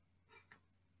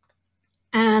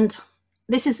 And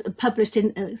this is published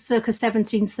in circa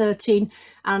 1713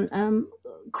 and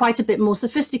quite a bit more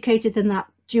sophisticated than that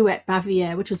duet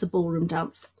Bavière, which was a ballroom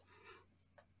dance.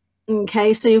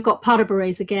 Okay, so you've got pas de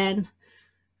bourrées again,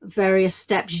 various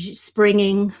steps,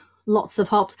 springing, lots of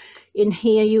hops. In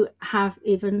here you have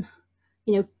even,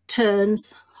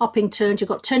 turns, hopping turns. You've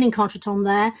got turning contretemps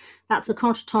there. That's a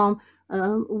contretemps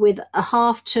with a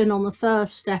half turn on the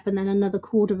first step and then another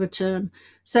quarter of a turn.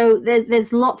 So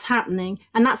there's lots happening,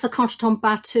 and that's a contretemps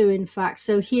battue, in fact.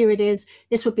 So here it is.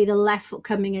 This would be the left foot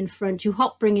coming in front. You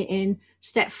hop, bring it in,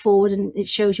 step forward, and it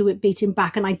shows you it beating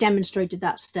back, and I demonstrated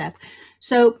that step.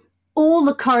 So all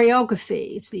the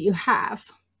choreographies that you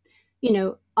have,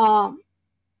 are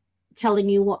telling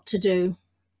you what to do,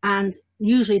 and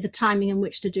usually the timing in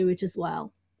which to do it as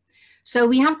well. So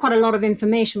we have quite a lot of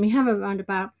information. We have around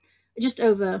about just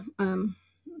over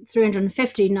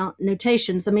 350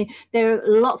 notations. I mean, there are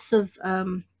lots of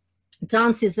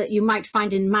dances that you might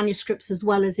find in manuscripts as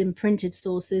well as in printed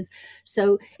sources.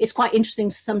 So it's quite interesting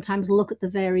to sometimes look at the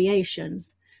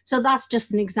variations. So that's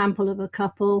just an example of a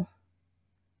couple.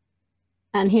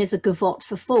 And here's a gavotte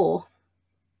for four.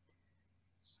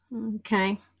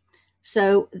 Okay,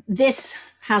 so this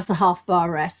has the half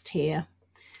bar rest here.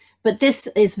 But this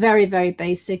is very, very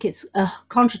basic. It's a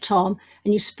contretemps,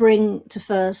 and you spring to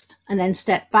first and then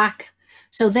step back.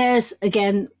 So there's,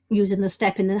 again, using the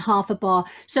step in the half a bar.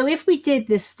 So if we did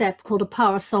this step called a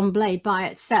pas assemblé by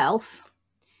itself,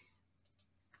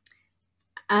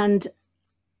 and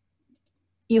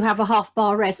you have a half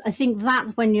bar rest, I think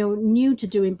that when you're new to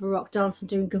doing Baroque dance and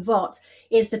doing gavotte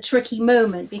is the tricky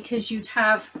moment, because you'd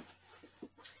have,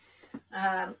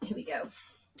 here we go.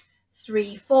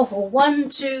 3, 4, 1,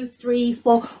 2, 3,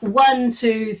 4, 1,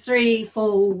 2, 3,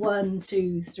 4, 1,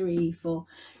 2, 3, 4.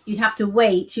 You'd have to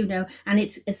wait, and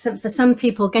it's for some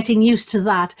people getting used to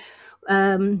that.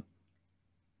 I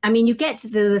mean, you get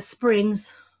the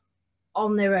springs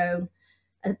on their own,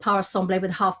 a par ensemble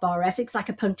with half bar S. It's like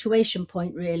a punctuation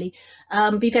point, really.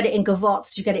 But you get it in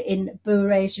gavottes, you get it in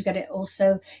bourrées, you get it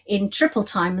also in triple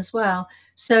time as well.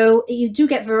 So you do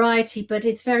get variety, but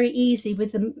it's very easy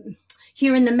with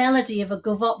hearing the melody of a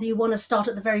gavotte. You want to start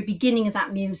at the very beginning of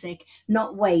that music,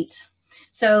 not wait.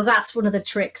 So that's one of the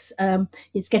tricks.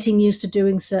 It's getting used to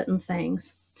doing certain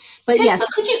things. But Philippa, yes,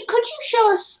 could you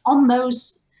show us on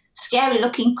those scary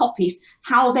looking copies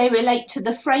how they relate to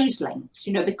the phrase lengths?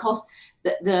 You know, because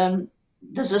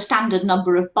there's a standard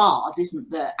number of bars,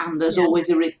 isn't there? And there's always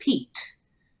a repeat.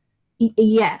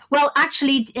 Yeah. Well,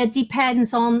 actually, it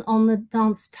depends on the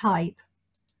dance type.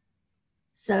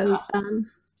 So,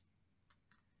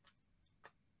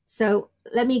 so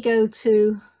let me go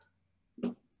to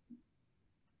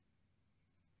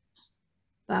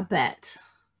Babette.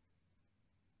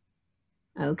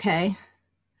 Okay.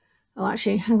 Oh,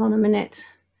 actually, hang on a minute.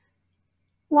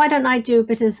 Why don't I do a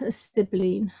bit of a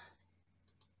sibylline?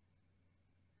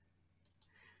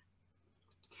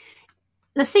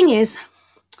 The thing is,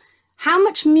 how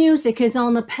much music is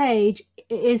on a page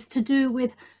is to do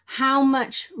with how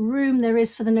much room there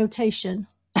is for the notation.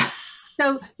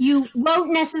 So you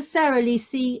won't necessarily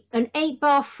see an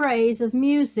 8-bar phrase of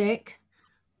music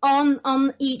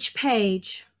on each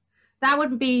page. That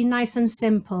would be nice and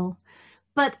simple.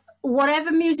 But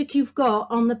whatever music you've got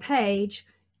on the page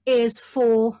is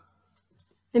for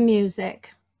the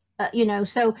music, you know.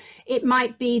 So it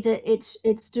might be that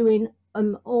it's doing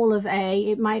all of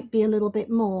A. It might be a little bit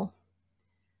more.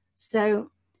 So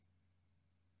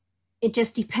it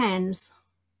just depends,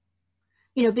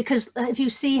 you know, because if you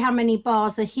see how many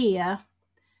bars are here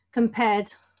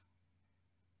compared,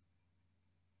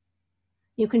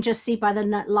 you can just see by the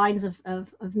lines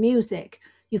of music,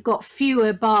 you've got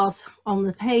fewer bars on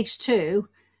the page 2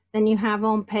 than you have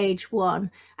on page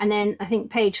 1. And then I think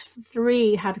page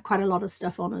 3 had quite a lot of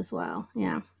stuff on as well.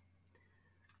 Yeah.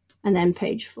 And then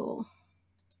page 4.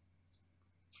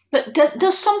 But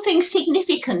does something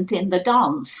significant in the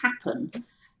dance happen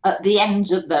at the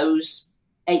ends of those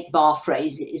 8-bar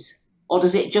phrases? Or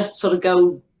does it just sort of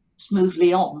go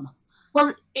smoothly on?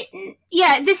 Well,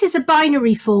 yeah, this is a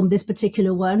binary form, this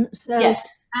particular one. So yes.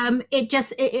 It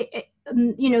just,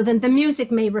 you know, the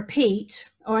music may repeat,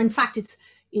 or in fact, it's,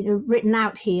 you know, written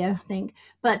out here, I think.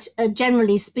 But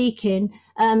generally speaking,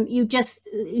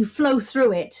 you flow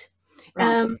through it.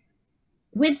 Right.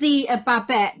 With the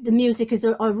Babette, the music is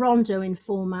a rondo in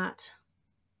format.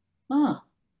 Ah.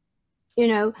 You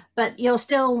know, but you're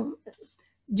still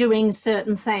doing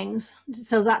certain things.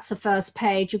 So that's the first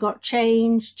page. You've got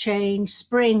change,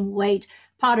 spring, wait,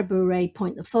 pas de bourrée,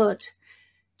 point the foot.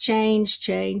 Change,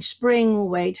 spring,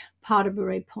 wait, pas de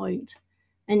bourrée, point.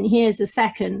 And here's the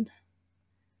second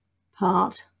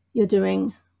part. You're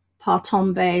doing pas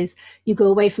tombés. You go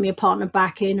away from your partner,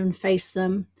 back in and face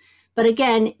them. But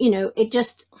again, you know, it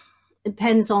just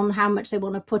depends on how much they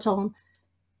want to put on,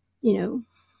 you know.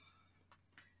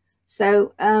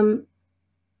 So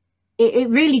it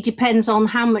really depends on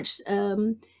how much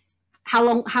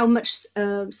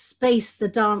space the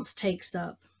dance takes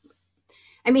up.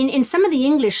 I mean, in some of the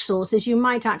English sources, you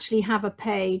might actually have a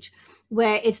page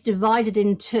where it's divided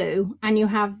in 2, and you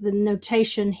have the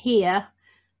notation here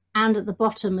and at the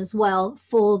bottom as well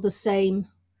for the same,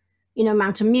 you know,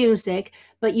 amount of music,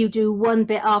 but you do one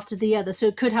bit after the other. So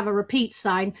it could have a repeat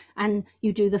sign, and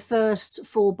you do the first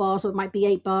 4 bars, or it might be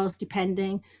 8 bars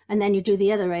depending, and then you do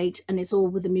the other 8, and it's all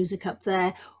with the music up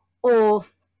there. Or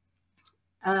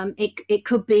it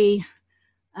could be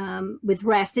with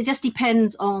rest. It just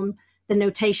depends on the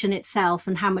notation itself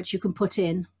and how much you can put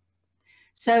in.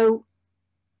 So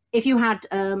if you had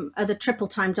other triple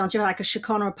time dance, you have like a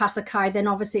chaconne or a passacaille, then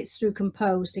obviously it's through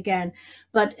composed again.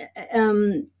 But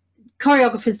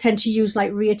choreographers tend to use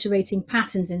like reiterating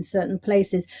patterns in certain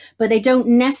places, but they don't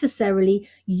necessarily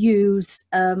use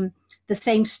the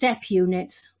same step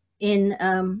units in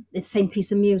the same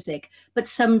piece of music, but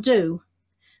some do.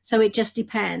 So it just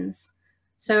depends.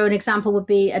 So an example would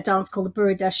be a dance called the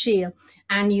Bourrée d'Achille,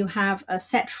 and you have a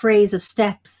set phrase of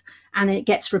steps, and it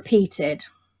gets repeated.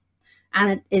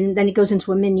 And then it goes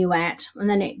into a minuet, and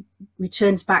then it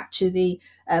returns back to the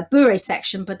bourrée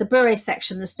section. But the bourrée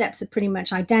section, the steps are pretty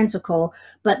much identical,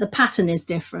 but the pattern is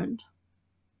different.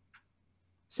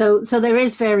 So there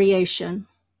is variation.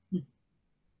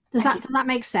 Does that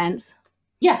make sense?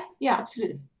 Yeah,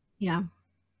 absolutely. Yeah.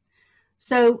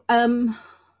 So I'm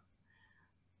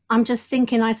just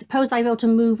thinking, I suppose I'll be able to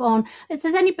move on. Has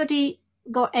anybody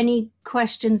got any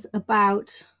questions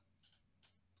about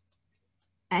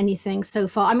anything so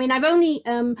far? I mean, I've only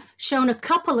shown a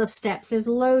couple of steps. There's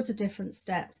loads of different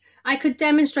steps. I could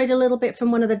demonstrate a little bit from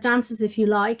one of the dances if you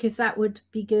like, if that would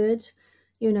be good.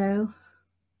 you know.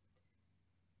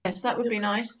 Yes, that would be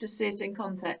nice to see it in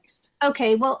context.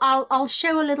 Okay, well, I'll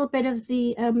show a little bit of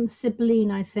the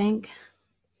Sibylline, I think.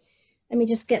 Let me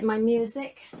just get my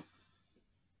music.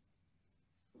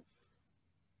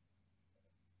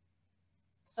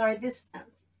 Sorry, this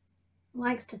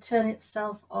likes to turn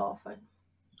itself off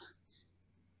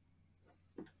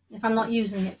if I'm not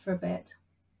using it for a bit.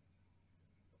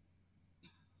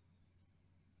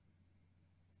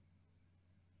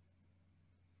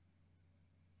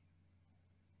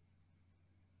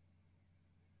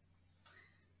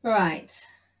 Right.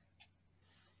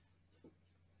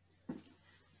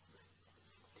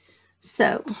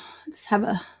 So let's have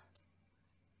a...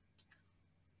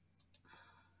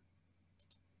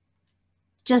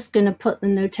 Just going to put the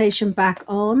notation back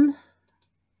on.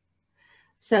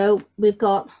 So we've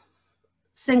got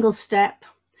single step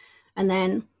and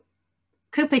then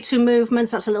coupe 2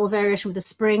 movements. That's a little variation with the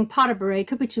spring. Pas de bourrée,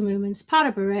 coupe 2 movements, pas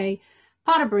de bourrée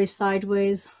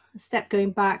sideways, a step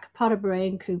going back, pas de bourrée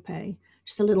and coupe.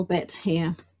 Just a little bit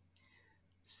here.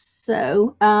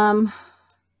 So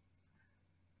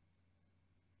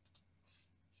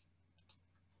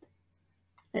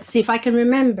let's see if I can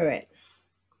remember it.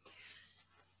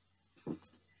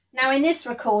 Now in this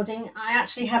recording, I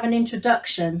actually have an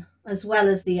introduction as well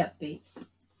as the upbeats.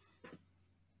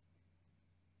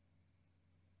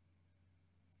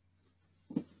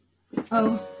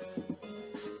 Oh,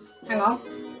 hang on.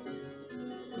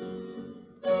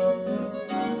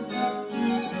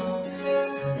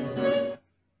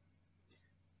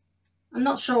 I'm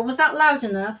not sure, was that loud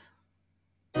enough?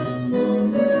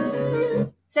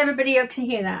 Is everybody can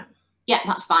hear that? Yeah,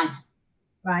 that's fine.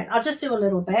 Right, I'll just do a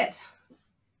little bit.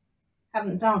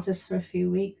 Haven't danced this for a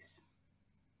few weeks.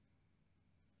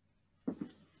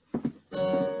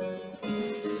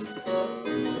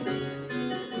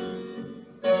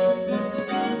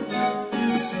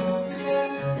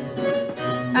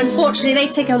 Unfortunately, they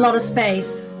take a lot of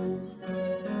space.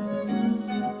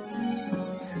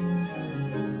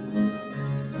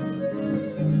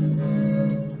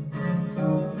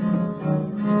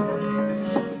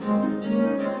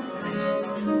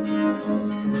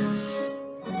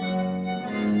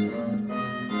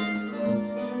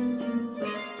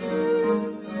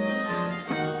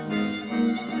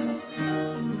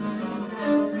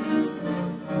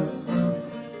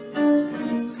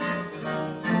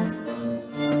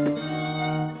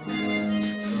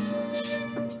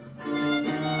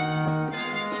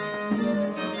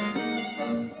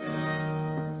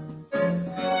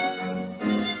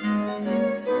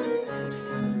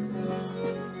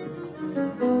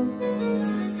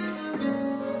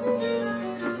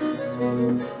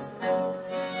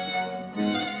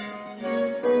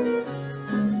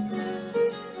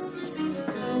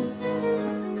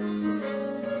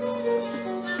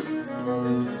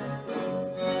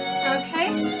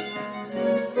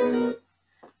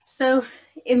 So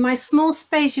in my small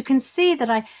space, you can see that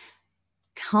I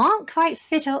can't quite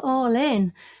fit it all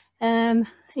in.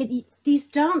 These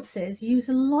dances use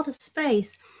a lot of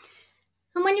space.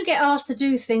 And when you get asked to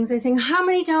do things, they think, how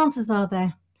many dancers are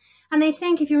there? And they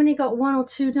think if you only got 1 or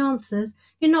 2 dancers,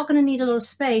 you're not going to need a lot of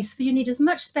space, but you need as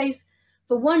much space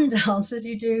for 1 dance as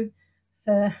you do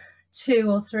for 2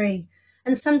 or 3.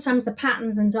 And sometimes the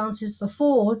patterns and dances for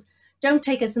 4s don't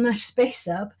take as much space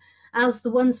up as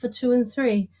the ones for 2 and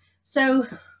 3. So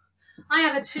I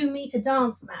have a 2-meter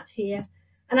dance mat here,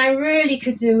 and I really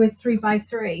could do with 3 by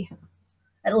 3,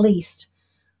 at least.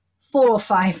 4 or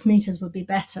 5 meters would be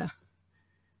better.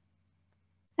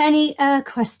 Any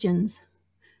questions?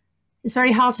 It's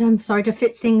very hard to, to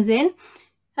fit things in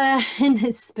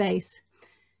this space.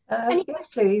 Yes,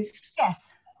 please. Yes.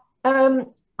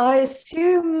 I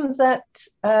assume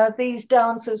that these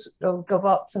dances, or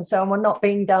gavottes and so on, were not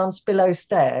being danced below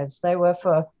stairs. They were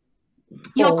for...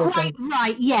 You're quite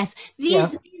right, yes.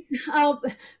 These are,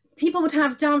 people would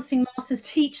have dancing masters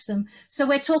teach them. So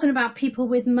we're talking about people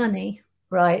with money.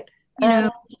 Right.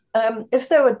 And if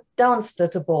they were danced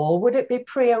at a ball, would it be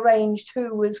pre-arranged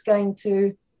who was going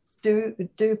to do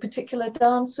particular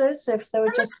dances? If they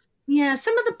were just... Yeah,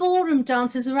 some of the ballroom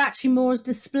dances are actually more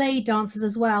display dances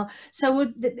as well. So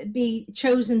would it be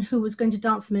chosen who was going to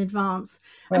dance them in advance?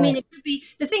 Right. I mean, it could be,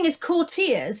 the thing is,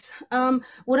 courtiers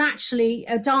would actually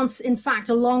dance, in fact,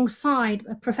 alongside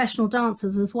professional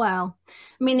dancers as well.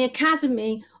 I mean, the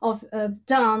Academy of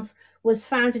Dance was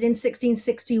founded in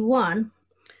 1661,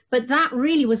 but that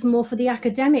really was more for the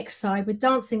academic side, with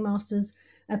dancing masters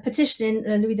petitioning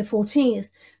Louis XIV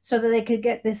so that they could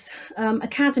get this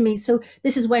academy. So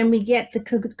this is when we get the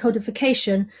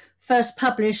codification first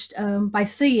published by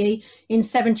Feuillet in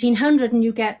 1700, and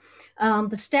you get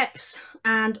the steps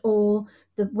and all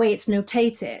the way it's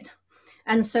notated.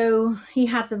 And so he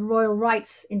had the royal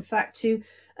rights, in fact, to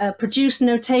produce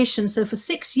notation. So for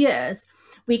 6 years,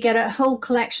 we get a whole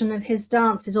collection of his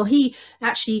dances, or he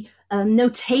actually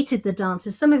notated the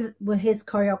dances. Some of it were his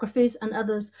choreographies, and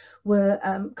others were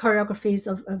choreographies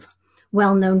of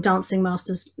well-known dancing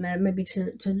masters, maybe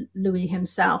to Louis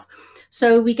himself.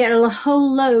 So we get a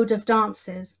whole load of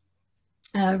dances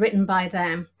written by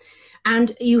them.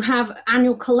 And you have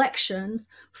annual collections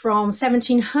from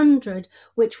 1700,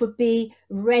 which would be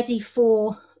ready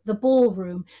for the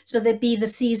ballroom. So there'd be the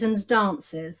season's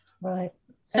dances. Right.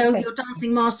 So Okay. your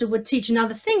dancing master would teach. Now,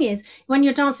 the thing is, when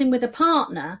you're dancing with a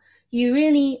partner, you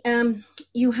really,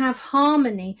 you have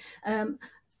harmony.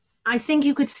 I think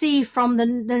you could see from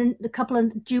the couple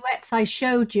of duets I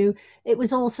showed you, it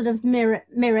was all sort of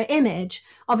mirror image.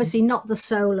 Obviously not the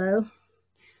solo,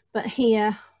 but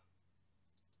here,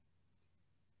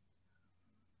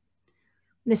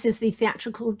 this is the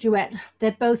theatrical duet.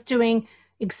 They're both doing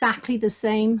exactly the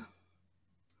same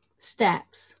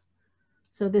steps.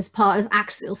 So this part of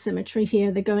axial symmetry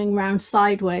here, they're going round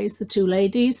sideways, the two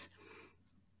ladies.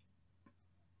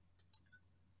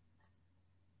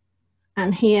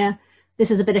 And here,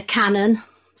 this is a bit of canon.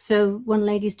 So one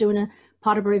lady's doing a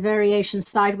part of a variation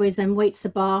sideways, then waits a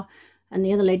bar, and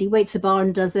the other lady waits a bar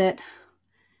and does it.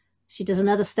 She does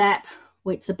another step,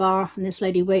 waits a bar, and this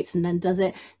lady waits and then does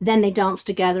it. Then they dance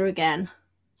together again.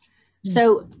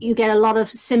 So you get a lot of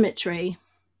symmetry.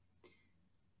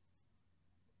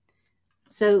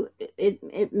 So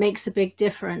it makes a big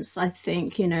difference, I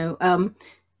think, you know.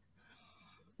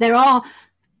 There are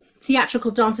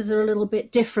theatrical dances are a little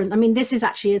bit different. I mean, this is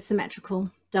actually a symmetrical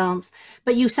dance,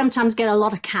 but you sometimes get a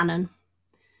lot of canon.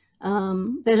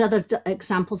 There's other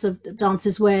examples of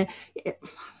dances where,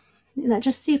 you know,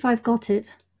 just see if I've got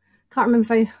it. Can't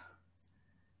remember if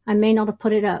I may not have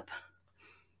put it up.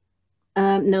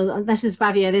 No, this is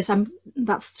Bavier.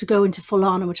 That's to go into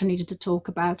Fulana, which I needed to talk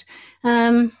about.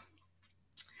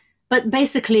 But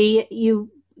basically, you're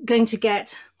going to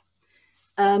get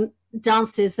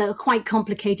dances that are quite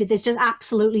complicated. There's just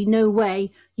absolutely no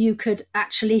way you could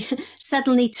actually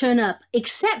suddenly turn up,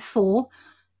 except for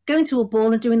going to a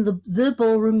ball and doing the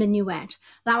ballroom minuet.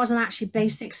 That was an actually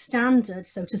basic standard,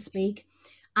 so to speak.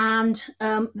 And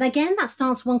again, that's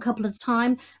danced one couple at a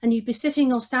time, and you'd be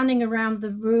sitting or standing around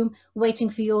the room waiting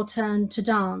for your turn to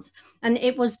dance. And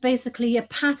it was basically a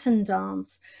pattern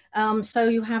dance. So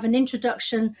you have an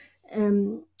introduction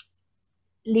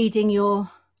leading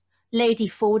your lady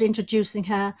forward, introducing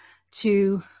her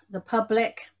to the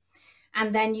public,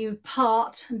 and then you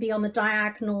part and be on the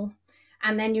diagonal,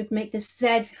 and then you'd make this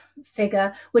Z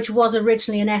figure, which was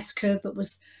originally an S curve but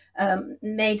was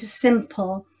made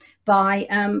simple by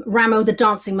Rameau, the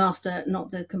dancing master,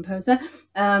 not the composer,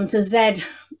 to Z,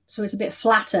 so it's a bit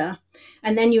flatter.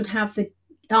 And then you'd have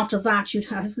after that, you'd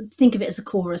have, think of it as a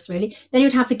chorus really, then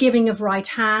you'd have the giving of right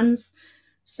hands.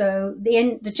 So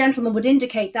the gentleman would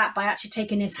indicate that by actually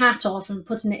taking his hat off and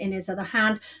putting it in his other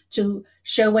hand to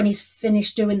show when he's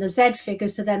finished doing the Z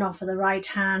figures, to then offer the right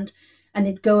hand, and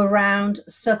they'd go around,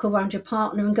 circle around your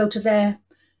partner and go to their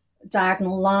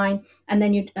diagonal line, and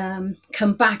then you'd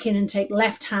come back in and take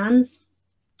left hands,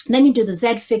 and then you do the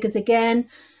Z figures again,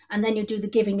 and then you do the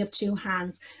giving of two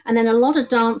hands. And then a lot of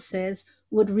dances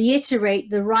would reiterate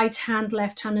the right hand,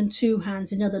 left hand, and two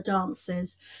hands in other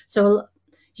dances. So,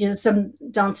 you know, some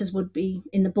dances would be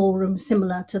in the ballroom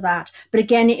similar to that. But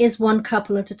again, it is one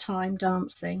couple at a time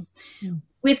dancing. Yeah.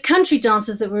 With country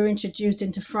dances that were introduced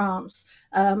into France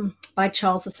by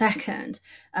Charles II,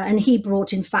 and he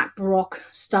brought, in fact, Baroque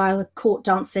style of court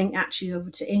dancing actually over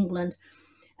to England,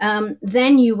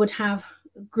 then you would have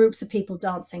groups of people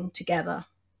dancing together.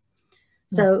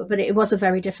 So, but it was a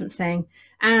very different thing.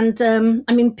 And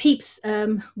I mean, Pepys'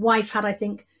 wife had, I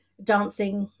think,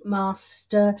 dancing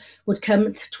master would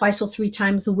come twice or three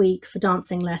times a week for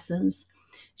dancing lessons.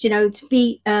 So, you know, to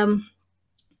be,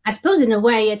 I suppose in a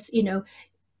way it's, you know,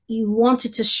 you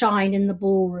wanted to shine in the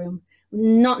ballroom,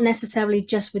 not necessarily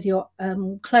just with your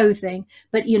clothing,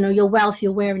 but, you know, your wealth,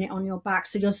 you're wearing it on your back.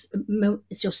 So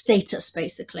it's your status,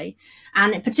 basically.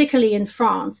 And particularly in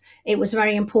France, it was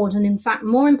very important. In fact,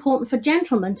 more important for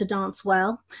gentlemen to dance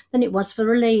well than it was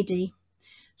for a lady.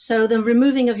 So the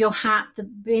removing of your hat, the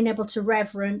being able to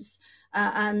reverence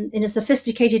in a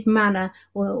sophisticated manner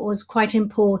was quite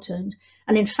important.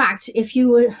 And in fact, if you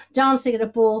were dancing at a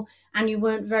ball and you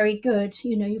weren't very good,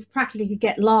 you know, you practically could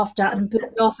get laughed at and put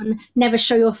off and never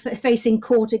show your face in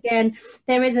court again.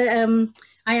 There is a,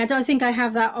 I don't think I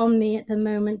have that on me at the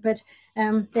moment, but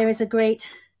there is a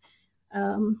great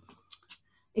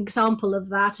example of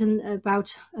that, and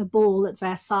about a ball at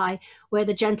Versailles where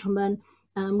the gentleman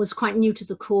was quite new to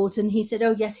the court, and he said,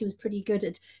 oh yes, he was pretty good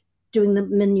at doing the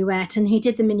minuet, and he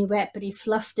did the minuet, but he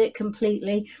fluffed it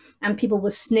completely, and people were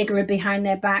sniggering behind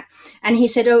their back. And he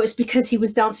said, oh, it's because he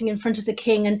was dancing in front of the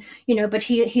king, and but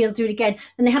he'll do it again.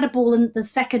 And they had a ball in the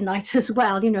second night as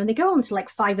well, and they go on to like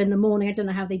 5 in the morning. I don't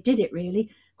know how they did it really.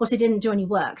 Of course, they didn't do any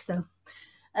work,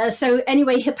 so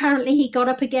anyway, apparently he got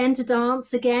up again to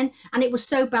dance again, and it was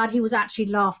so bad he was actually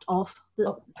laughed off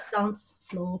the dance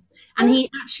floor, and he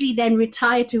actually then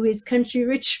retired to his country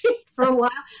retreat for a while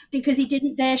because he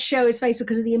didn't dare show his face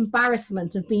because of the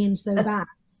embarrassment of being so bad.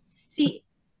 See,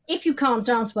 if you can't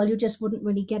dance well, you just wouldn't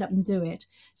really get up and do it.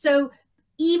 So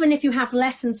even if you have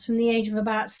lessons from the age of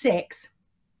about 6,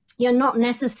 you're not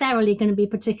necessarily going to be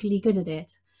particularly good at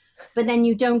it. But then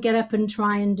you don't get up and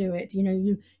try and do it.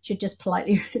 You should just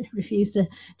politely refuse to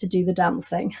do the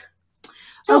dancing.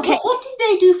 So okay. What did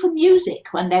they do for music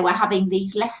when they were having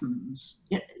these lessons?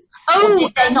 Or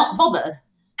did they not bother?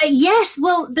 Yes,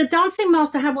 well, the dancing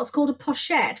master had what's called a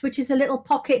pochette, which is a little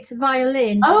pocket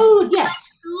violin. Oh,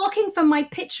 yes. I was looking for my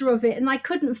picture of it, and I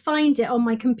couldn't find it on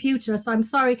my computer, so I'm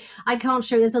sorry I can't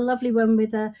show you. There's a lovely one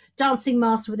with a dancing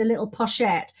master with a little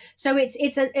pochette. So it's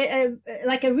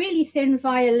like a really thin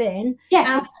violin.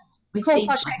 Yes, we've called seen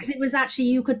pochette because it was actually,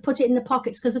 you could put it in the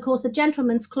pockets, because of course the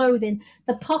gentleman's clothing,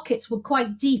 the pockets were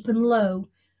quite deep and low.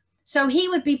 So he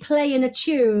would be playing a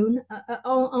tune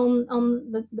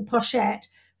on the pochette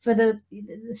for the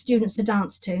students to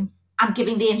dance to. And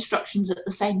giving the instructions at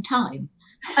the same time.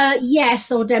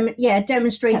 Yes, or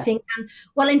demonstrating. Yeah. And,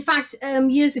 well, in fact,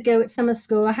 years ago at summer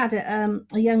school, I had a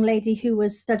young lady who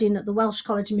was studying at the Welsh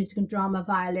College of Music and Drama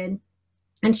violin.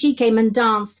 And she came and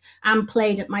danced and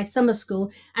played at my summer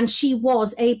school. And she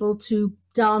was able to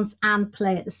dance and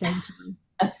play at the same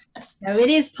time. So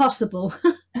it is possible.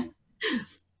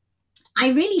 I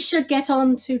really should get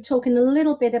on to talking a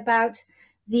little bit about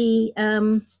the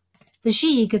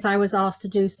Gigue, because I was asked to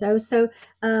do so. So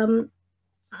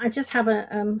I just have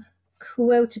a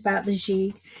quote about the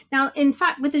Gigue. Now, in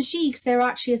fact, with the Gigues, there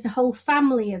actually is a whole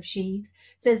family of Gigues.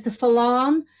 So there's the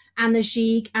Foulon and the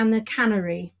Gigue and the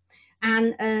Canary.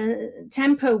 And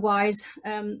tempo-wise,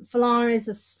 Foulon is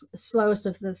the slowest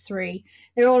of the 3.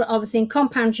 They're all obviously in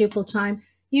compound-duple time,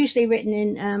 usually written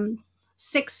in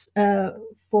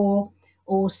 6/4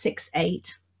 or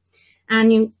 6/8.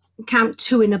 And you count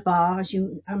 2 in a bar, as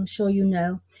I'm sure you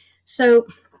know. So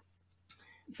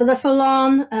for the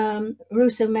Foulon,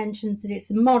 Russo mentions that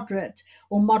it's moderate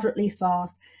or moderately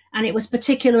fast, and it was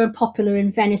particular and popular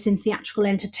in Venice in theatrical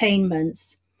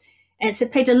entertainments. It's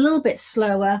played a little bit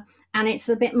slower, and it's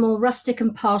a bit more rustic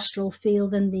and pastoral feel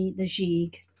than the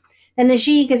Gigue. Then the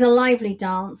Gigue is a lively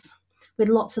dance with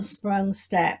lots of sprung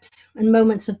steps and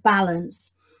moments of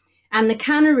balance. And the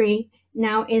Canary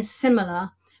now is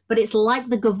similar, but it's like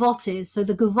the Gavotte is. So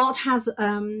the Gavotte has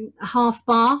a half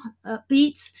bar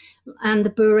beats, and the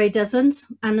bourrée doesn't.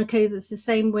 And okay, that's the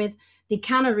same with the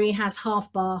Canary, has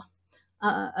half bar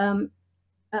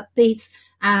beats,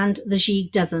 and the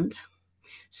Gigue doesn't.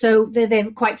 So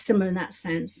they're quite similar in that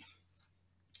sense.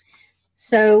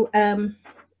 So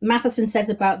Matheson says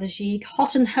about the Gigue,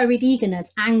 hot and hurried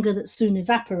eagerness, anger that soon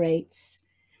evaporates.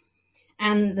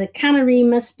 And the Canary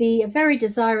must be a very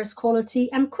desirous quality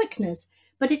and quickness,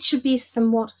 but it should be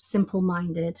somewhat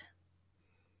simple-minded.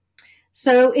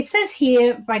 So it says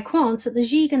here by Quantz that the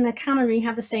Gigue and the Canary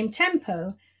have the same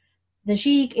tempo. The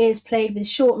Gigue is played with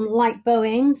short and light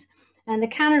bowings, and the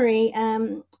Canary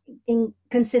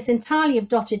consists entirely of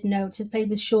dotted notes, is played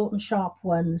with short and sharp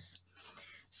ones.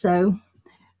 So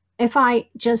if I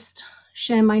just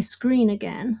share my screen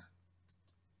again.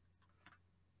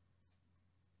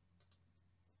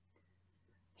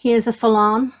 Here's a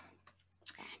Foulon.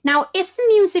 Now, if the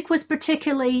music was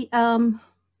particularly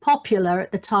popular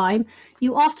at the time,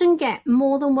 you often get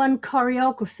more than one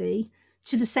choreography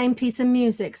to the same piece of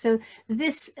music. So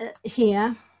this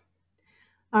here,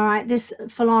 all right, this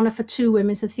Foulon for 2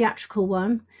 women is a theatrical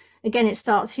one. Again, it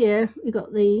starts here. We've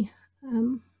got the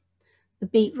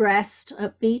beat rest,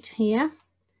 upbeat here.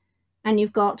 And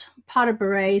you've got pas de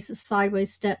bourrées,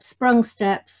 sideways steps, sprung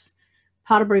steps,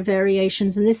 pas de bourrée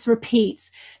variations, and this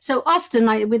repeats. So often,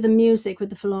 like with the music,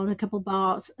 with the Foulon, a couple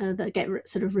bars that get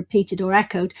sort of repeated or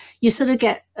echoed, you sort of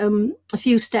get a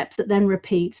few steps that then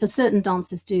repeat. So certain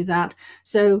dances do that.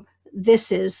 So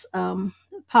this is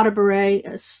pas de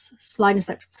bourrée, sliding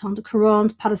step temps de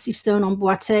courante, pas de sistone en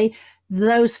boité.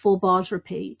 Those 4 bars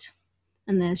repeat,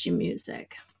 and there's your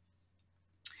music.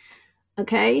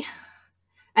 Okay,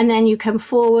 and then you come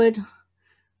forward,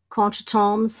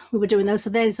 contretemps. We were doing those. So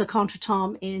there's a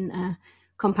contretemps in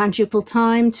Companduple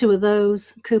time, 2 of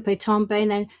those, coupe tombe, and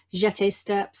then jeté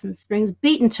steps and springs,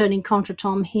 beat and turning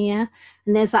contretemps here.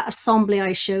 And there's that assembly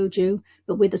I showed you,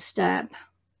 but with a step.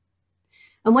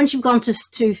 And once you've gone to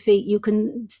 2 feet, you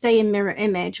can stay in mirror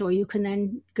image, or you can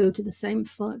then go to the same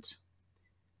foot.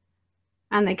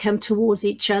 And they come towards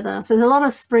each other. So there's a lot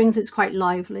of springs. It's quite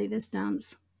lively, this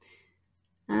dance.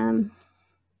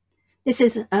 This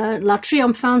is La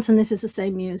Triomphante, and this is the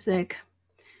same music.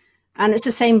 And it's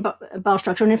the same bar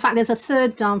structure. And in fact, there's a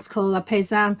third dance called La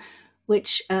Paysanne,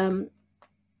 which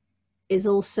is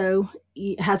also,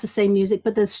 has the same music,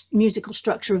 but the musical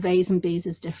structure of A's and B's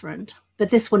is different. But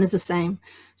this one is the same.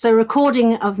 So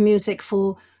recording of music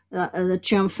for the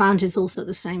Triomphante is also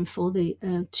the same for the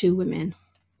 2 women.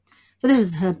 So this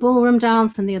is her ballroom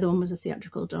dance, and the other one was a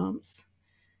theatrical dance.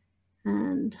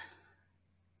 And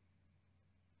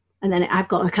then I've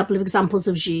got a couple of examples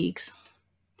of Gigues.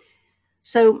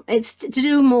 So it's to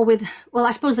do more with, well,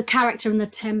 I suppose the character and the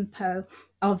tempo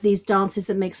of these dances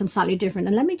that makes them slightly different.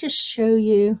 And let me just show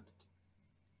you.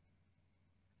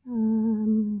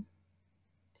 I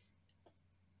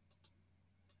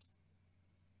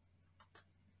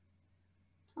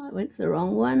went to the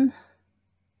wrong one.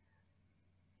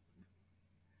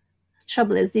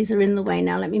 Trouble is, these are in the way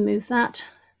now. Let me move that.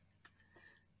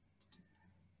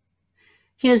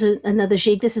 Here's another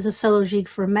gigue. This is a solo gigue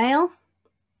for a male.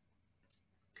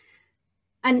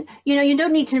 And, you know, you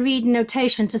don't need to read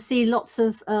notation to see lots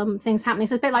of things happening.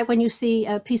 It's a bit like when you see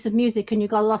a piece of music and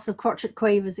you've got lots of crotchet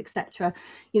quavers, etc.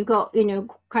 You've got, you know,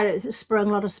 quite a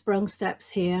lot of sprung steps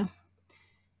here.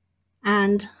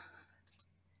 And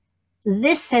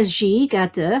this says gigue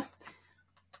à deux.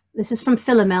 This is from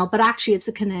Philippa, but actually it's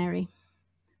a canary.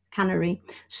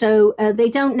 So they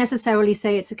don't necessarily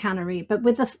say it's a canary, but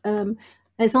with the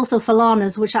there's also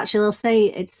falanas, which actually they'll say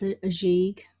it's a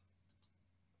gigue.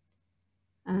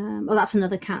 Well, that's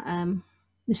another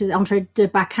this is Entre de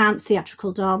Bacchante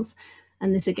theatrical dance,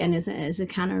 and this again is a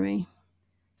canary.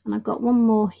 And I've got one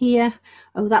more here.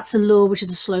 Oh, that's a lour, which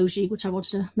is a slow gigue, which I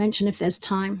wanted to mention if there's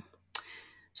time.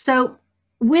 So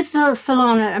with the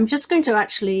falana, I'm just going to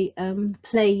actually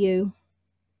play you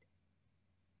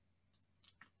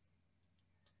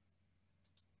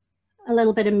a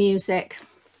little bit of music.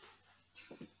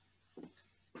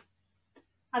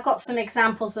 I've got some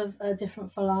examples of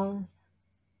different falanas.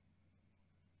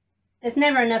 There's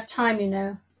never enough time, you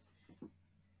know.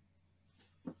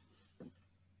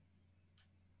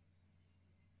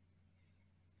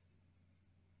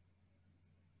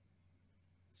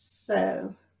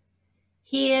 So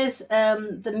here's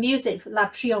the music, La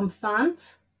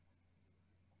Triomphante.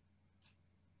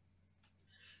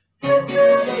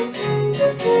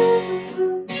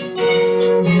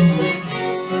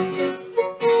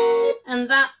 And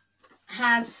that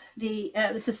has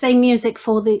it's the same music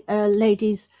for the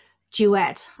ladies'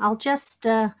 duet. I'll just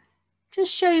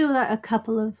show you a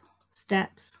couple of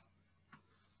steps.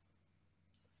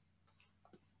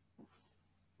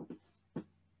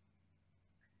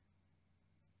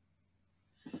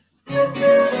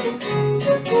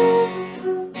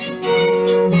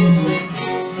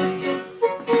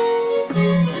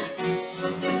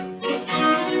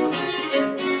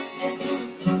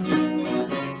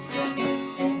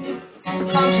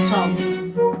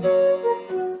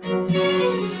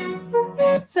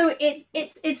 So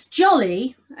it's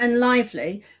jolly and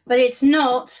lively, but it's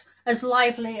not as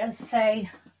lively as, say,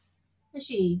 a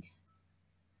gigue.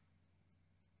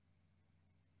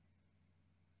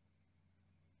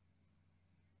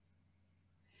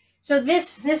 So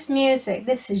this music,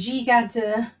 this gigue à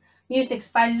deux, music's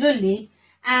by Lully,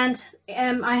 and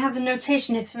I have the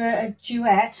notation, it's for a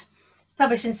duet. It's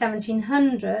published in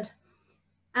 1700.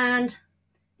 And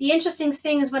the interesting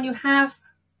thing is when you have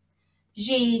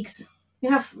gigues, you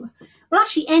have, well,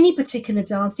 actually any particular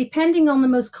dance, depending on the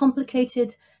most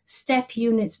complicated step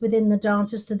units within the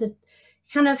dance, as to the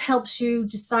kind of helps you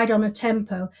decide on a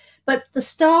tempo. But the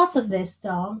start of this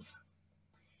dance,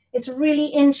 it's really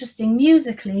interesting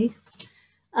musically.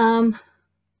 I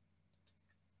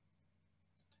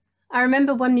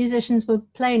remember when musicians were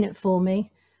playing it for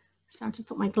me. So I'll just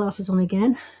put my glasses on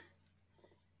again.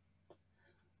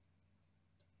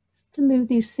 To move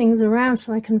these things around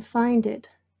so I can find it.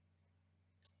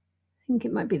 I think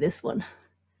it might be this one.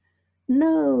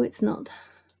 No, it's not.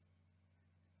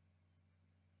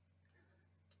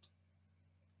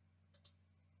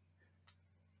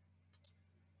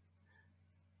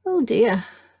 Oh dear.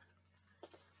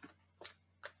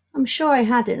 I'm sure I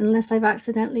had it, unless I've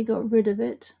accidentally got rid of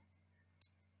it.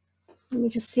 Let me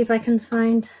just see if I can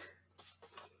find.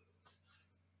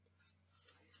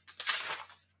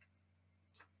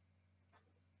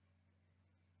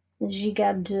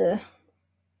 Gigue.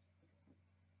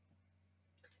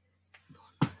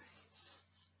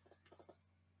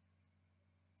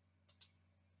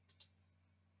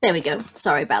 There we go.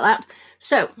 Sorry about that.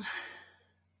 So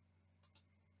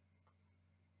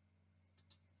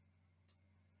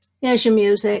there's your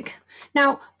music.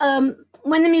 Now,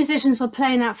 when the musicians were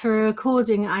playing that for a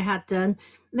recording I had done,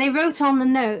 they wrote on the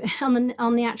note,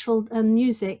 on the actual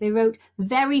music, they wrote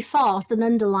very fast and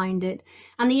underlined it.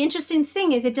 And the interesting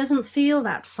thing is it doesn't feel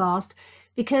that fast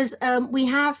because we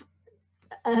have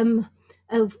a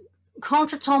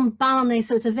contretemps balancé,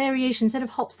 so it's a variation. Instead of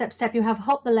hop, step, step, you have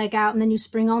hop the leg out and then you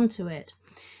spring onto it.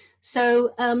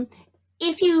 So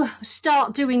if you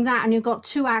start doing that and you've got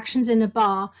 2 actions in a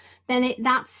bar, then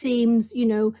that seems, you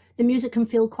know, the music can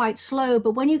feel quite slow.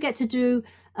 But when you get to do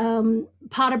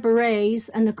pas de bourrées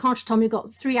and the contretemps, you've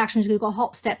got 3 actions. You've got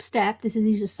hop, step, step.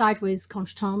 These are sideways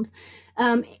contretemps.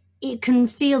 It can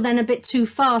feel then a bit too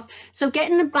fast. So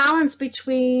getting a balance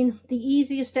between the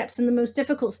easier steps and the most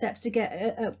difficult steps to get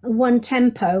a one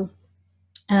tempo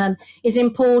is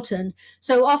important.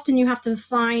 So often you have to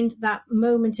find that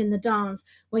moment in the dance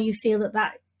where you feel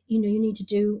that you know, you need to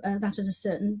do that at a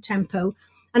certain tempo.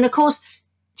 And of course,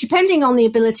 depending on the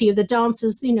ability of the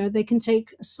dancers, you know, they can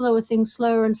take slower things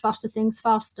slower and faster things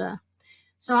faster.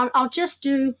 So I'll just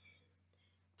do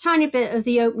a tiny bit of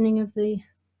the opening of the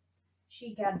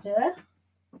Gigue.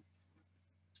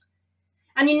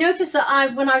 And you notice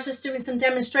that when I was just doing some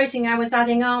demonstrating, I was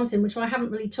adding arms in, which I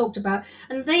haven't really talked about,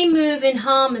 and they move in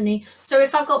harmony. So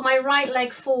if I've got my right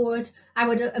leg forward, I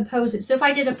would oppose it. So if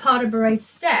I did a pas de bourrée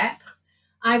step,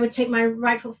 I would take my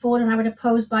right foot forward and I would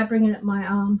oppose by bringing up my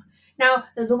arm. Now,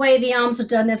 the way the arms are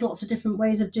done, there's lots of different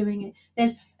ways of doing it.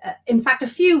 There's, in fact, a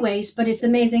few ways, but it's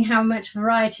amazing how much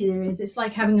variety there is. It's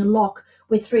like having a lock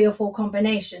with 3 or 4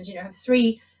 combinations. You know, have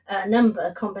 3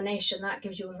 number combination, that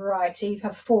gives you a variety. If you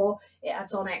have 4, it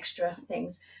adds on extra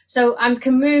things. So I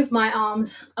can move my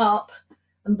arms up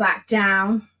and back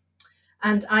down,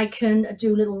 and I can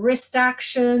do little wrist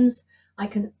actions. I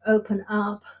can open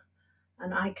up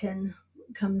and I can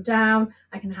come down.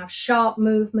 I can have sharp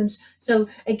movements. So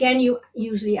again, you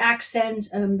usually accent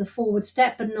the forward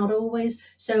step, but not always.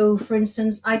 So for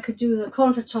instance, I could do the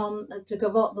contretemps to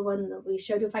Gavotte, the one that we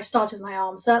showed. If I started my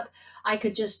arms up, I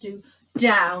could just do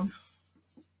down,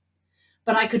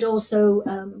 but I could also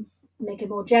make a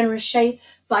more generous shape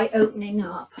by opening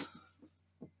up.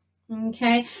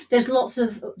 Okay, there's lots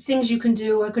of things you can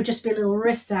do, or it could just be a little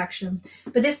wrist action.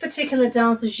 But this particular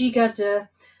dance, the Gigue,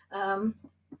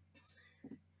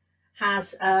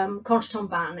 has contretemps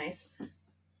balancés.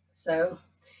 So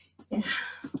if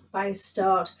I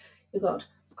start, you've got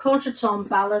contretemps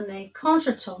balancé,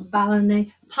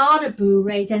 pas de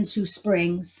bourrée, then 2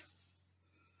 springs.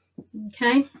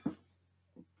 Okay,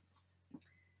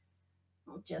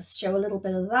 I'll just show a little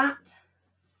bit of that.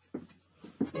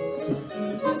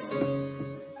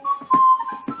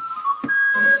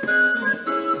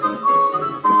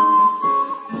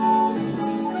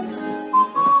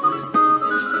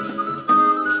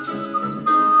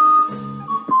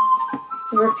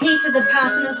 Repeat of the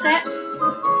pattern of steps,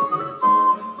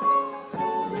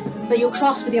 but you'll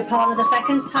cross with your partner the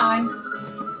second time.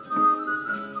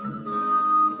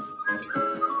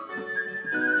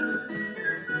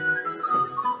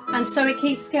 And so it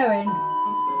keeps going.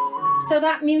 So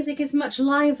that music is much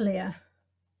livelier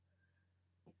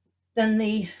than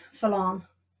the full-on,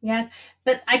 yes?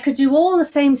 But I could do all the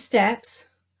same steps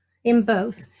in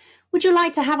both. Would you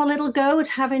like to have a little go at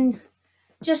having,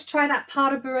 just try that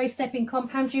pas de bourrée step in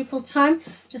compound duple time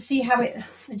to see how it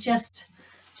adjusts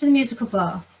to the musical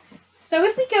bar. So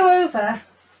if we go over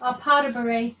our pas de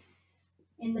bourrée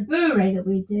in the bourrée that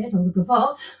we did, or the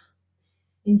gavotte,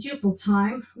 in duple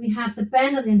time, we had the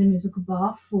bend at the end of the musical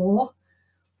bar for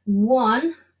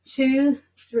 1, 2,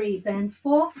 3, bend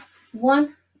 4,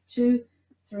 1, 2,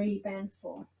 3, bend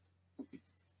 4.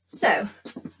 So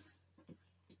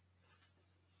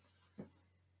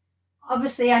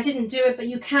obviously I didn't do it, but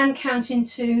you can count in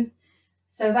 2.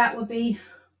 So that would be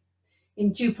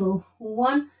in duple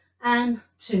 1 and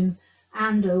 2,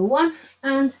 and a 1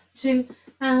 and 2,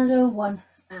 and a 1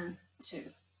 and 2.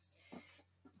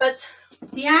 But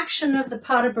the action of the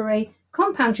pas de bourrée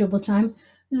compound duple time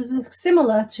is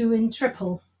similar to in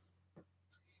triple.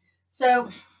 So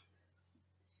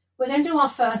we're going to do our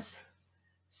first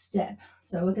step.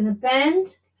 So we're going to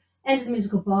bend, end of the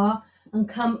musical bar, and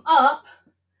come up,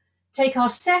 take our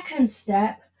second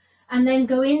step, and then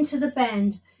go into the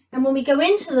bend. And when we go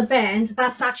into the bend,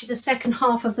 that's actually the second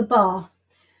half of the bar.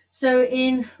 So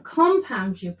in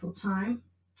compound duple time,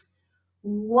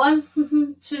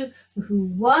 1, 2,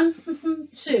 1,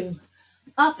 2,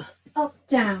 up, up,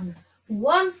 down.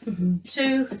 1,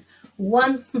 2,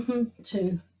 1,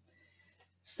 2.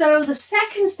 So the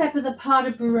second step of the pas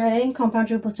de bourrée, compound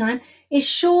triple time, is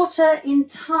shorter in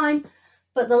time,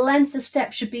 but the length of the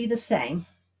step should be the same.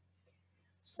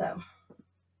 So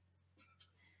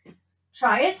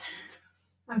try it.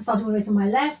 I'm starting with it on my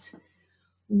left.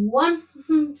 1,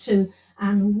 2,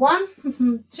 and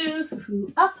 1,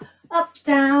 2, up, up,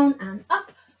 down, and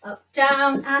up,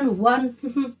 down, and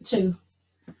 1, 2. Do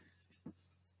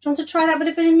you want to try that with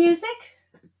a bit of music?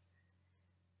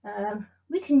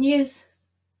 We can use,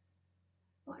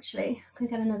 actually, I'm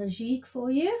going to get another gigue for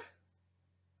you.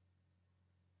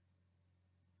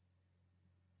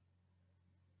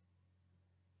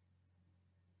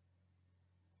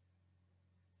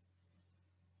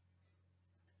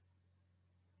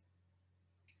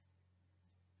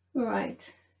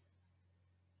 Right,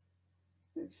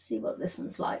 let's see what this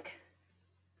one's like.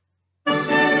 So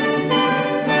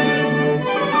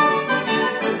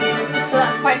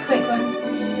that's quite a quick one.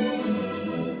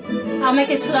 I'll make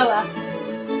it slower.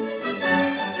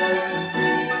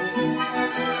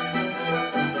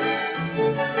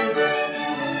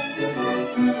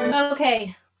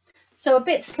 Okay, so a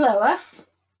bit slower.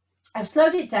 I've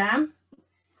slowed it down.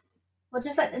 Well,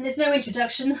 just like, and there's no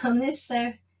introduction on this,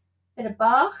 so bit of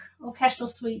Bach, Orchestral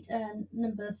Suite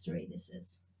number 3 this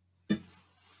is.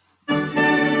 1,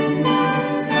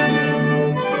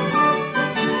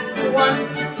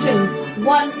 2,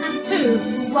 1 and 2,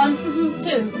 1 and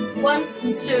 2, 1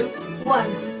 and 2,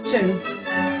 1, 2.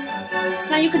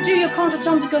 Now you could do your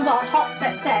contretemps de Gavotte, hop,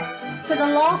 step, step. So the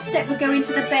last step would go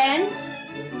into the bend.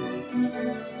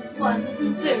 1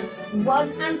 and 2,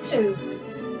 1 and 2.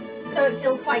 So it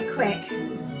feels quite quick.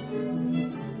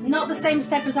 Not the same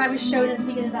step as I was showing at the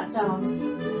beginning of that dance.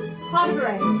 Pas de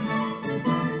bourrée.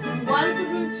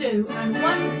 1, 2, and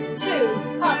 1, 2,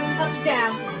 up,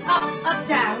 down, up,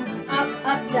 down,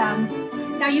 up, down.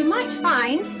 Now you might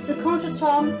find the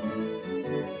contretemps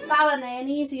ballonné an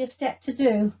easier step to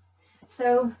do.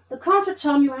 So the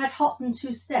contretemps you had hop and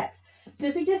 2 steps. So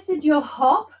if you just did your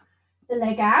hop, the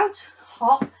leg out,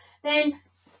 hop, then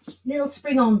little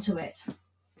spring onto it.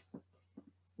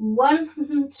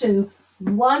 1, 2.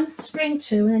 1, spring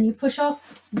 2, and then you push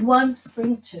off, 1,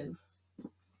 spring 2.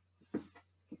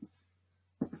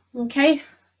 Okay,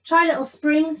 try little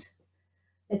springs.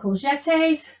 They're called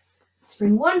jetés.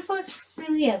 Spring one foot,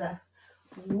 spring the other.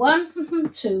 1,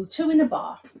 2, 2 in the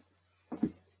bar.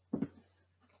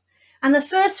 And the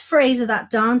first phrase of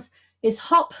that dance is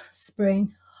hop,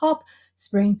 spring,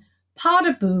 pas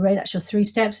de bourrée, that's your 3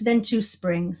 steps, and then 2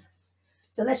 springs.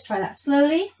 So let's try that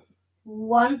slowly.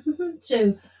 1,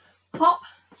 2. Hop,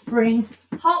 spring,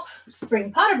 pas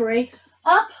de bourrée,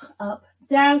 up,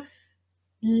 down,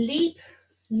 leap,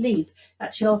 leap.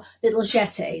 That's your little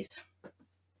jetés.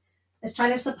 Let's try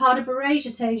this, the pas de bourrée,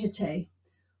 jeté, jeté.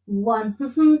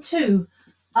 1, 2,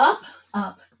 up,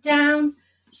 down,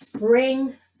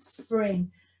 spring,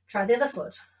 spring. Try the other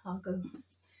foot. I'll go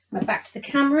my back to the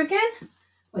camera again.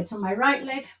 Weights on my right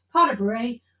leg, pas de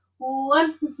bourrée.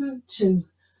 1, 2,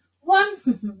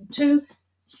 1, 2,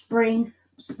 spring,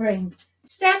 spring,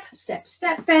 step, step,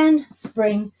 step, bend,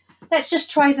 spring. Let's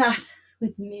just try that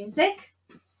with the music.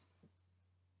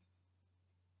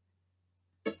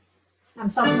 I'm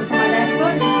starting with my left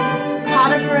foot, pas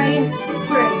de bourrée,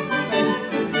 spring, spring.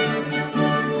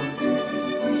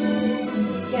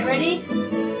 Get ready?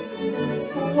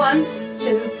 1,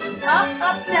 2,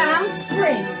 up, down,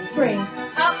 spring, spring,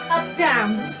 up,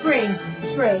 down, spring,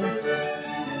 spring.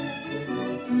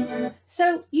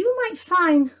 So you might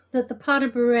find that the pas de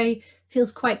bourrée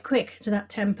feels quite quick to that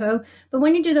tempo, but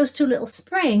when you do those 2 little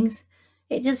springs,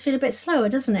 it does feel a bit slower,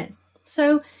 doesn't it?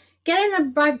 So getting a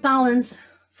right balance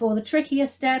for the trickier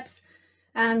steps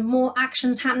and more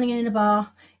actions happening in the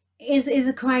bar is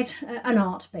quite an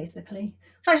art, basically.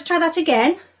 Try that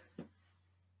again.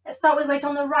 Let's start with weight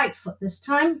on the right foot this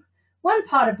time. 1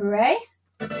 pas de bourrée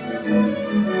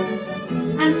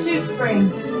and 2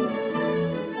 springs.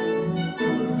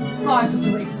 Oh, I was just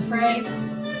waiting for the phrase.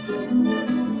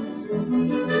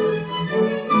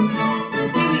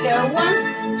 Here we go.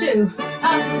 1, 2,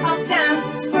 up,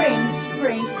 down, spring,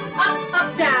 spring,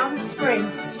 up, down, spring,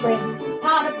 spring.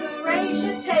 Pas de bourrée,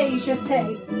 jeté,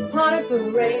 jeté. Pas de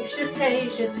bourrée, jeté,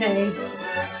 jeté.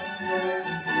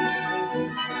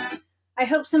 I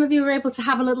hope some of you were able to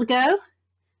have a little go.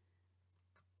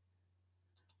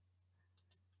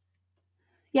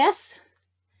 Yes?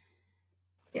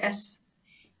 Yes.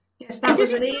 Yes, that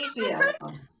was an easier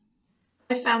one.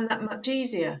 I found that much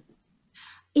easier.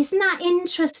 Isn't that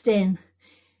interesting?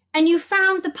 And you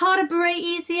found the pas de bourrée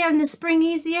easier and the spring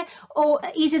easier, or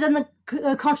easier than the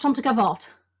contretemps de Gavotte?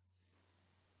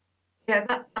 Yeah,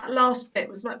 that last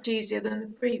bit was much easier than the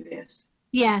previous.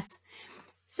 Yes.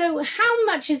 So how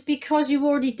much is because you've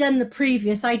already done the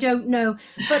previous? I don't know,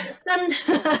 but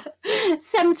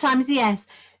sometimes yes.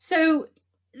 So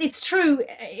it's true.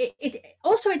 It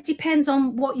also, it depends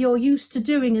on what you're used to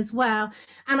doing as well.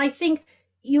 And I think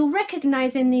you'll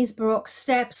recognize in these Baroque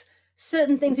steps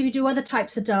certain things. If you do other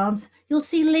types of dance, you'll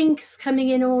see links coming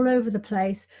in all over the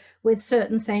place with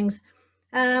certain things.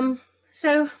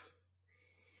 So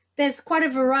there's quite a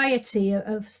variety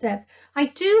of steps. I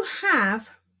do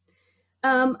have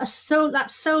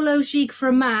that solo gigue for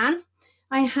a man.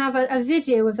 I have a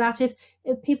video of that if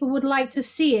people would like to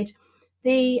see it.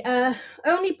 The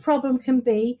only problem can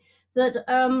be that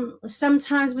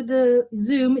sometimes with the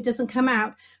Zoom it doesn't come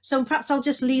out, so perhaps I'll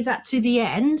just leave that to the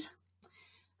end.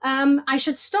 I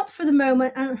should stop for the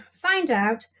moment and find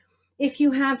out if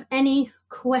you have any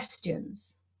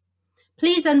questions.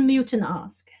 Please unmute and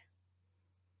ask.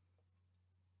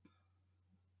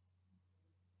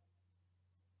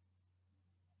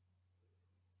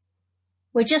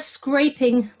 We're just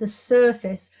scraping the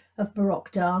surface of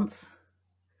Baroque dance.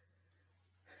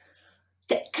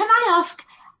 Can I ask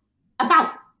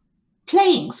about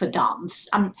playing for dance?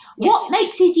 Yes. What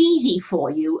makes it easy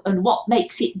for you and what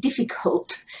makes it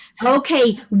difficult?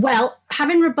 Okay, well,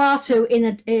 having rubato in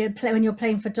a play when you're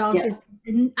playing for dance is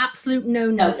an absolute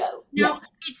no-no. Now,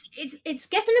 it's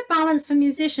getting a balance for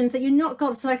musicians that you've not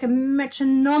got like a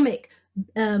metronomic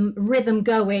rhythm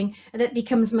going that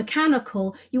becomes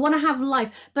mechanical. You want to have life,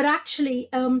 but actually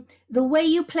the way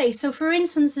you play, so for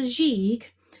instance a gigue,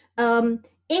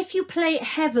 if you play it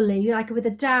heavily, like with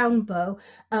a down bow,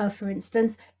 for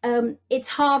instance, it's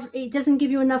hard, it doesn't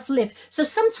give you enough lift. So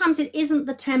sometimes it isn't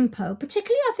the tempo,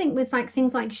 particularly I think with like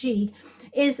things like gigue,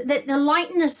 is that the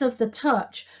lightness of the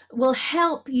touch will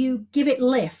help you give it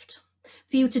lift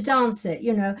for you to dance it,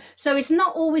 you know. So it's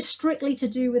not always strictly to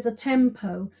do with the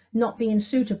tempo not being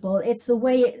suitable, it's the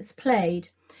way it's played.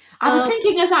 I was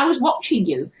thinking as I was watching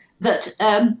you that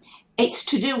it's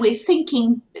to do with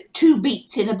thinking 2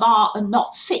 beats in a bar and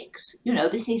not 6. You know,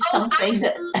 this is something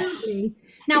absolutely.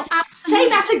 Now, say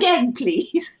that again,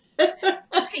 please.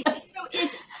 Okay, so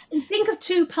think of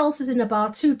 2 pulses in a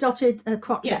bar, 2 dotted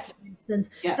crotchets, for instance.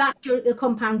 That's a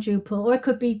compound duple, or it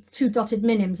could be 2 dotted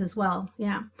minims as well.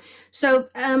 Yeah. So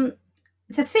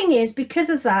the thing is, because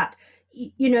of that,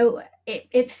 you know,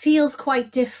 it feels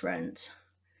quite different.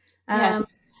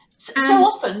 So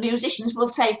often musicians will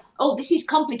say, oh, this is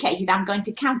complicated, I'm going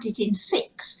to count it in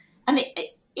 6. And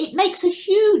it makes a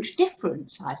huge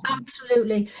difference, I think.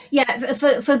 Absolutely. Yeah,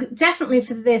 for definitely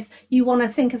for this, you want to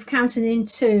think of counting in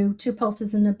 2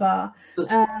 pulses in a bar.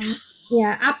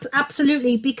 Yeah,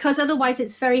 absolutely, because otherwise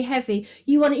it's very heavy.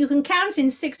 You can count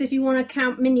in 6 if you want to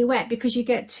count minuet, because you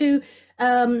get 2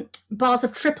 bars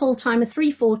of triple time, a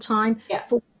 3/4 time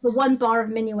for 1 bar of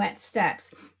minuet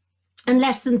steps.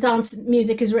 Unless the dance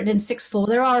music is written in 6/4,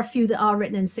 there are a few that are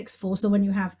written in 6/4. So when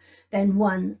you have then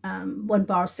one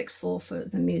bar of 6/4 for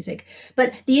the music.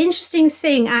 But the interesting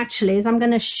thing actually is I'm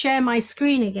going to share my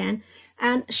screen again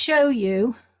and show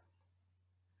you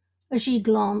a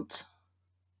gigue.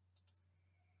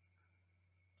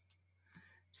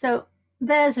 So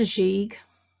there's a gigue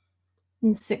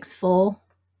in 6/4.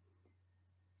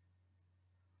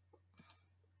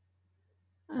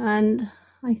 And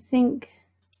I think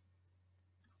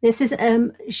this is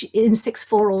in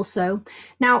 6/4 also.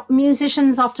 Now,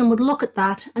 musicians often would look at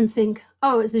that and think,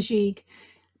 oh, it's a gigue.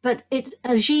 But it's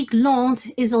a gigue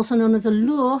lente is also known as a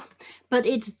lourd, but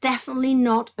it's definitely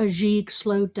not a gigue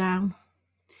slowed down.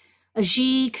 A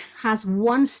gigue has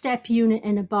 1 step unit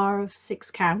in a bar of 6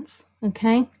 counts,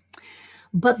 okay?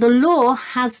 But the lourd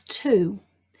has 2.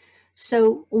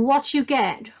 So what you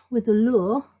get with the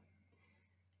lourd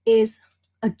is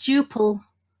a duple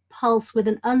pulse with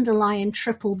an underlying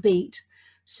triple beat.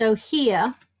 So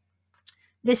here,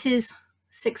 this is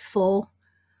 6/4,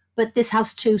 but this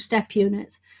has 2 step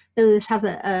units. So this has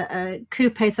a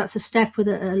coupe, so that's a step with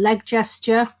a leg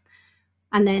gesture,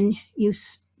 and then you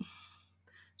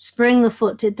spring the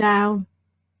foot down,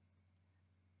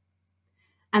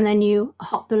 and then you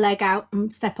hop the leg out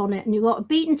and step on it, and you've got a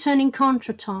beat and turning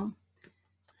contretemps,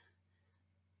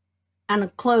 and a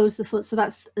close the foot. So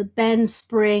that's the bend,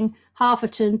 spring, half a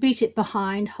turn, beat it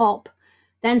behind, hop,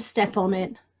 then step on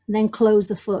it, and then close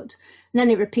the foot. And then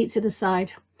it repeats the other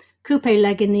side. Coupe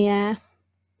leg in the air.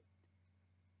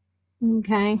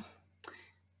 Okay.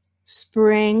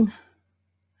 Spring,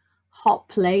 hop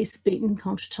place, beaten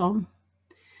contretemps.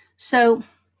 So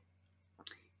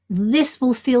this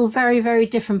will feel very, very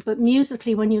different, but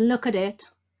musically, when you look at it,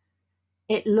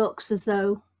 it looks as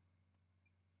though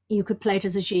you could play it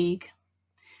as a gigue.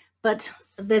 but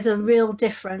there's a real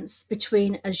difference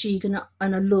between a gigue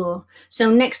and a lour.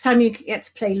 So next time you get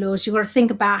to play lours, you've got to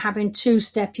think about having 2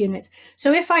 step units.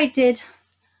 So if I did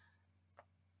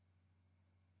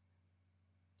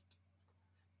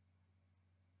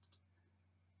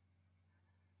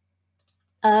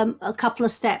a couple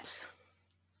of steps.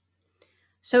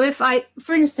 So if I,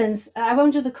 for instance, I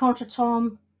won't do the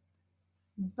contretemps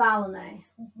ballonnet.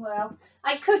 Well,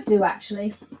 I could do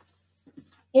actually.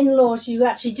 In lours, you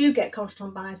actually do get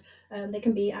contretemps ballonnets. They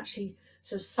can be actually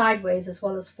sort of sideways as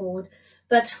well as forward.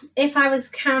 But if I was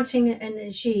counting in a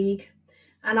gigue,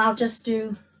 and I'll just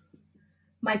do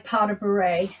my pas de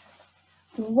bourrée,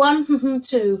 1,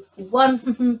 2,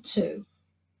 1, 2.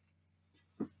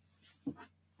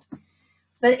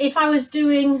 But if I was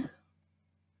doing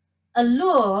a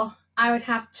lour, I would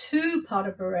have 2 pas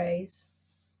de bourrées,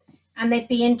 and they'd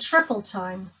be in triple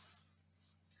time.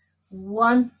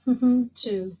 1,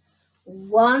 2,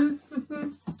 1,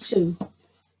 2,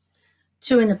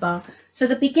 2 in a bar. So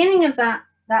the beginning of that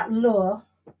lour,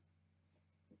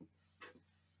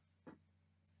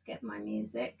 let's get my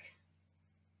music.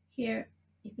 Here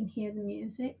you can hear the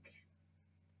music.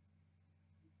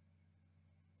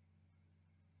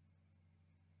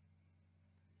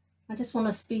 I just want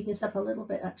to speed this up a little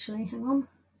bit actually, hang on.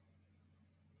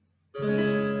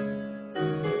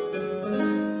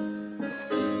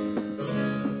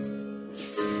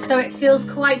 So it feels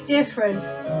quite different.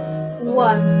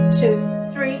 1,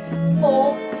 2, 3,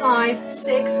 4, 5,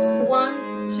 6,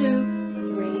 1,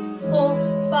 2, 3,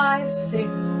 4, 5,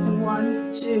 6,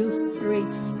 1, 2, 3,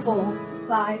 4,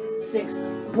 5, 6,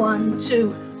 1,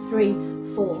 2, 3,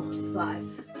 4, 5,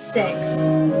 6.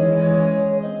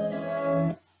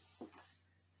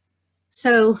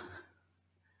 So,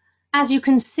 as you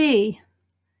can see,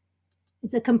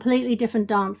 it's a completely different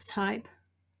dance type.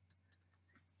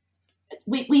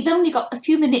 We've only got a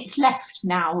few minutes left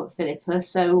now, Philippa,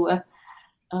 so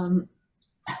I'll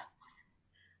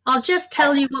just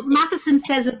tell you what Matheson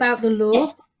says about the lour.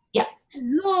 yes. Yeah.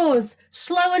 Lours,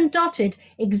 slow and dotted,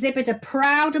 exhibit a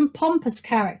proud and pompous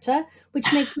character,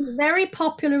 which makes them very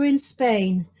popular in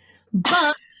Spain.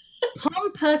 But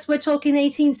pompous, we're talking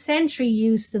 18th century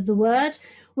use of the word,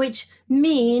 which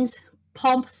means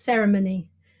pomp, ceremony,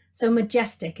 so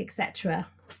majestic, etc.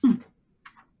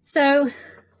 So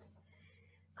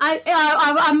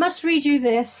I must read you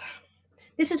this.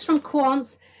 This is from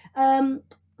Quantz, and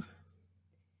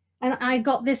I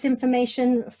got this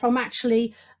information from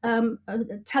actually a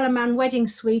Telemann wedding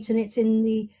suite, and it's in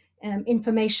the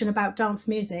information about dance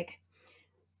music.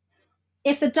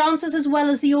 If the dancers as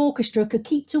well as the orchestra could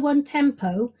keep to one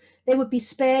tempo, they would be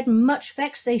spared much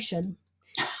vexation.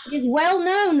 It is well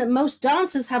known that most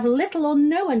dancers have little or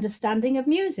no understanding of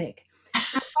music,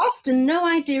 and often no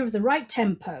idea of the right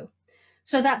tempo,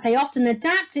 so that they often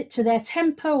adapt it to their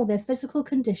tempo or their physical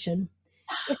condition.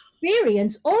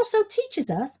 Experience also teaches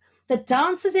us that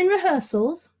dancers in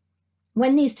rehearsals,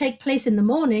 when these take place in the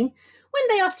morning, when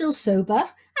they are still sober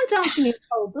and dancing in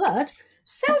cold blood,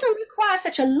 seldom require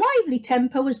such a lively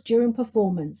tempo as during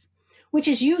performance, which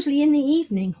is usually in the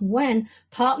evening, when,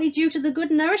 partly due to the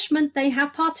good nourishment they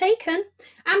have partaken,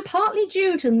 and partly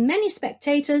due to many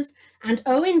spectators, and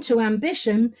owing to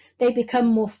ambition, they become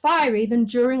more fiery than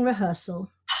during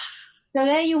rehearsal. So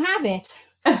there you have it.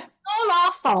 All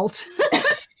our fault.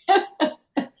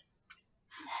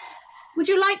 Would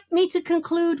you like me to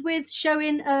conclude with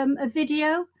showing a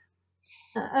video?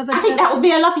 I think that would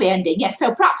be a lovely ending. Yes.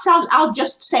 So perhaps I'll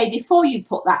just say before you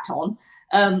put that on,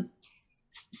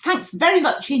 thanks very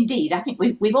much indeed. I think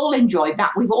we've all enjoyed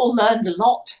that. We've all learned a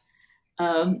lot.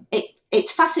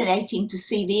 It's fascinating to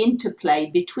see the interplay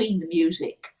between the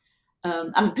music. I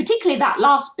mean, particularly that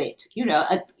last bit, you know,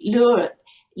 lour.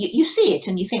 You see it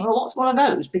and you think, well, what's one of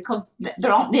those? Because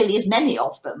there aren't nearly as many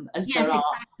of them as there are.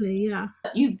 Exactly, yeah.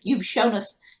 You've shown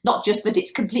us not just that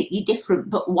it's completely different,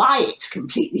 but why it's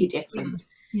completely different.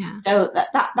 Yeah. So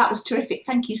that was terrific.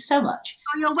 Thank you so much.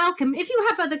 Oh, you're welcome. If you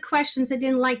have other questions that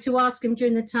didn't like to ask him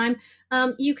during the time,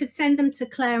 you could send them to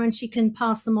Claire and she can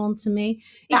pass them on to me.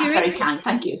 That's very kind.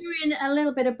 Thank you. If you're in a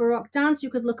little bit of Baroque dance, you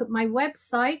could look at my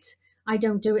website. I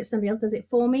don't do it, somebody else does it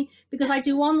for me, because I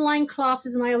do online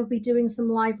classes and I will be doing some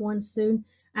live ones soon,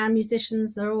 and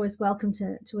musicians are always welcome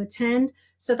to attend.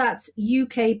 So that's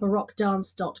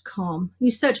ukbaroquedance.com. You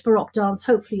search Baroque dance,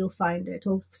 hopefully you'll find it,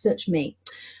 or search me.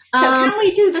 So can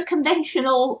we do the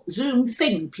conventional Zoom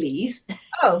thing, please?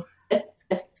 Oh.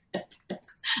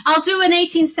 I'll do an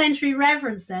 18th century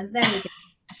reverence then. There we go.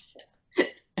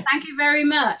 Thank you very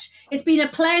much. It's been a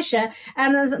pleasure.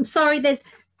 And I'm sorry,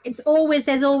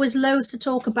 there's always loads to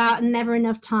talk about and never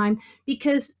enough time,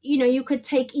 because you could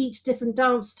take each different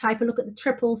dance type and look at the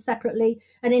triples separately,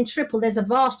 and in triple there's a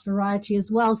vast variety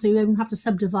as well, so you don't have to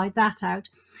subdivide that out.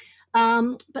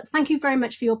 But thank you very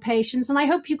much for your patience, and I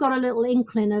hope you got a little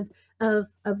inkling of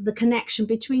the connection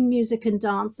between music and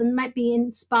dance, and might be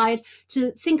inspired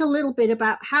to think a little bit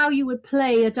about how you would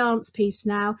play a dance piece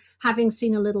now, having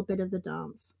seen a little bit of the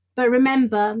dance. But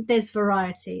remember, there's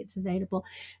variety, it's available.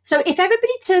 So if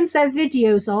everybody turns their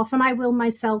videos off, and I will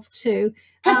myself too.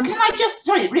 Can I just,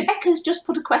 sorry, Rebecca's just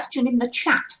put a question in the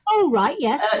chat. Oh, right,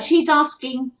 yes. She's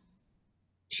asking,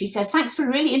 she says, thanks for a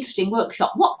really interesting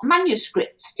workshop. What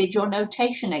manuscripts did your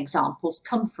notation examples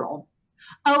come from?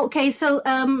 Oh, okay, so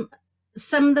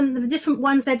some of them, the different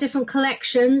ones, they're different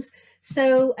collections.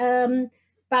 So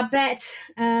Babette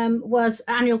was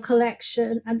annual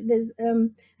collection,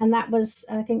 and that was,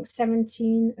 I think,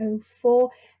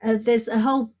 1704. There's a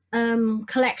whole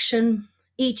collection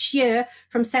each year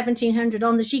from 1700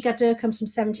 on. The Gigue comes from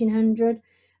 1700.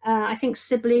 I think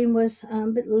Sibylline was a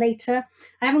bit later.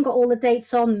 I haven't got all the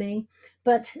dates on me,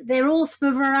 but they're all from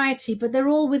a variety, but they're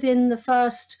all within the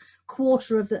first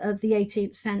quarter of the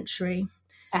 18th century.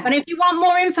 Thanks. And if you want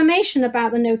more information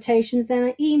about the notations,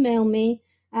 then email me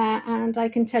and I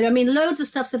can tell you. I mean, loads of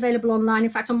stuff's available online. In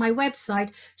fact, on my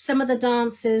website, some of the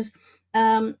dances,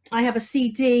 I have a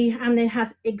CD and it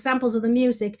has examples of the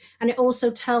music, and it also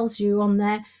tells you on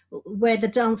there where the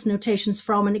dance notation's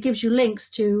from, and it gives you links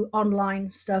to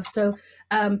online stuff. So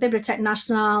Bibliothèque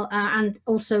Nationale and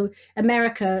also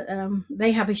America,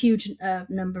 they have a huge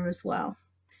number as well.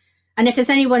 And if there's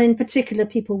anyone in particular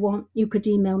people want, you could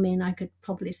email me and I could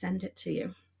probably send it to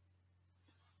you.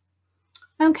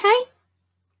 Okay.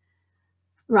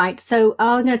 Right, so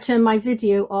I'm going to turn my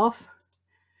video off.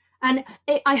 And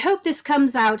I hope this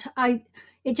comes out.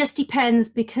 It just depends,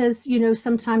 because,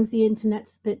 sometimes the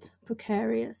internet's a bit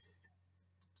precarious.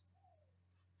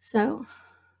 So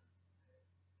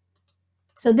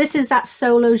this is that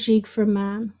solo Gigue for a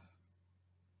man.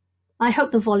 I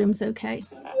hope the volume's okay.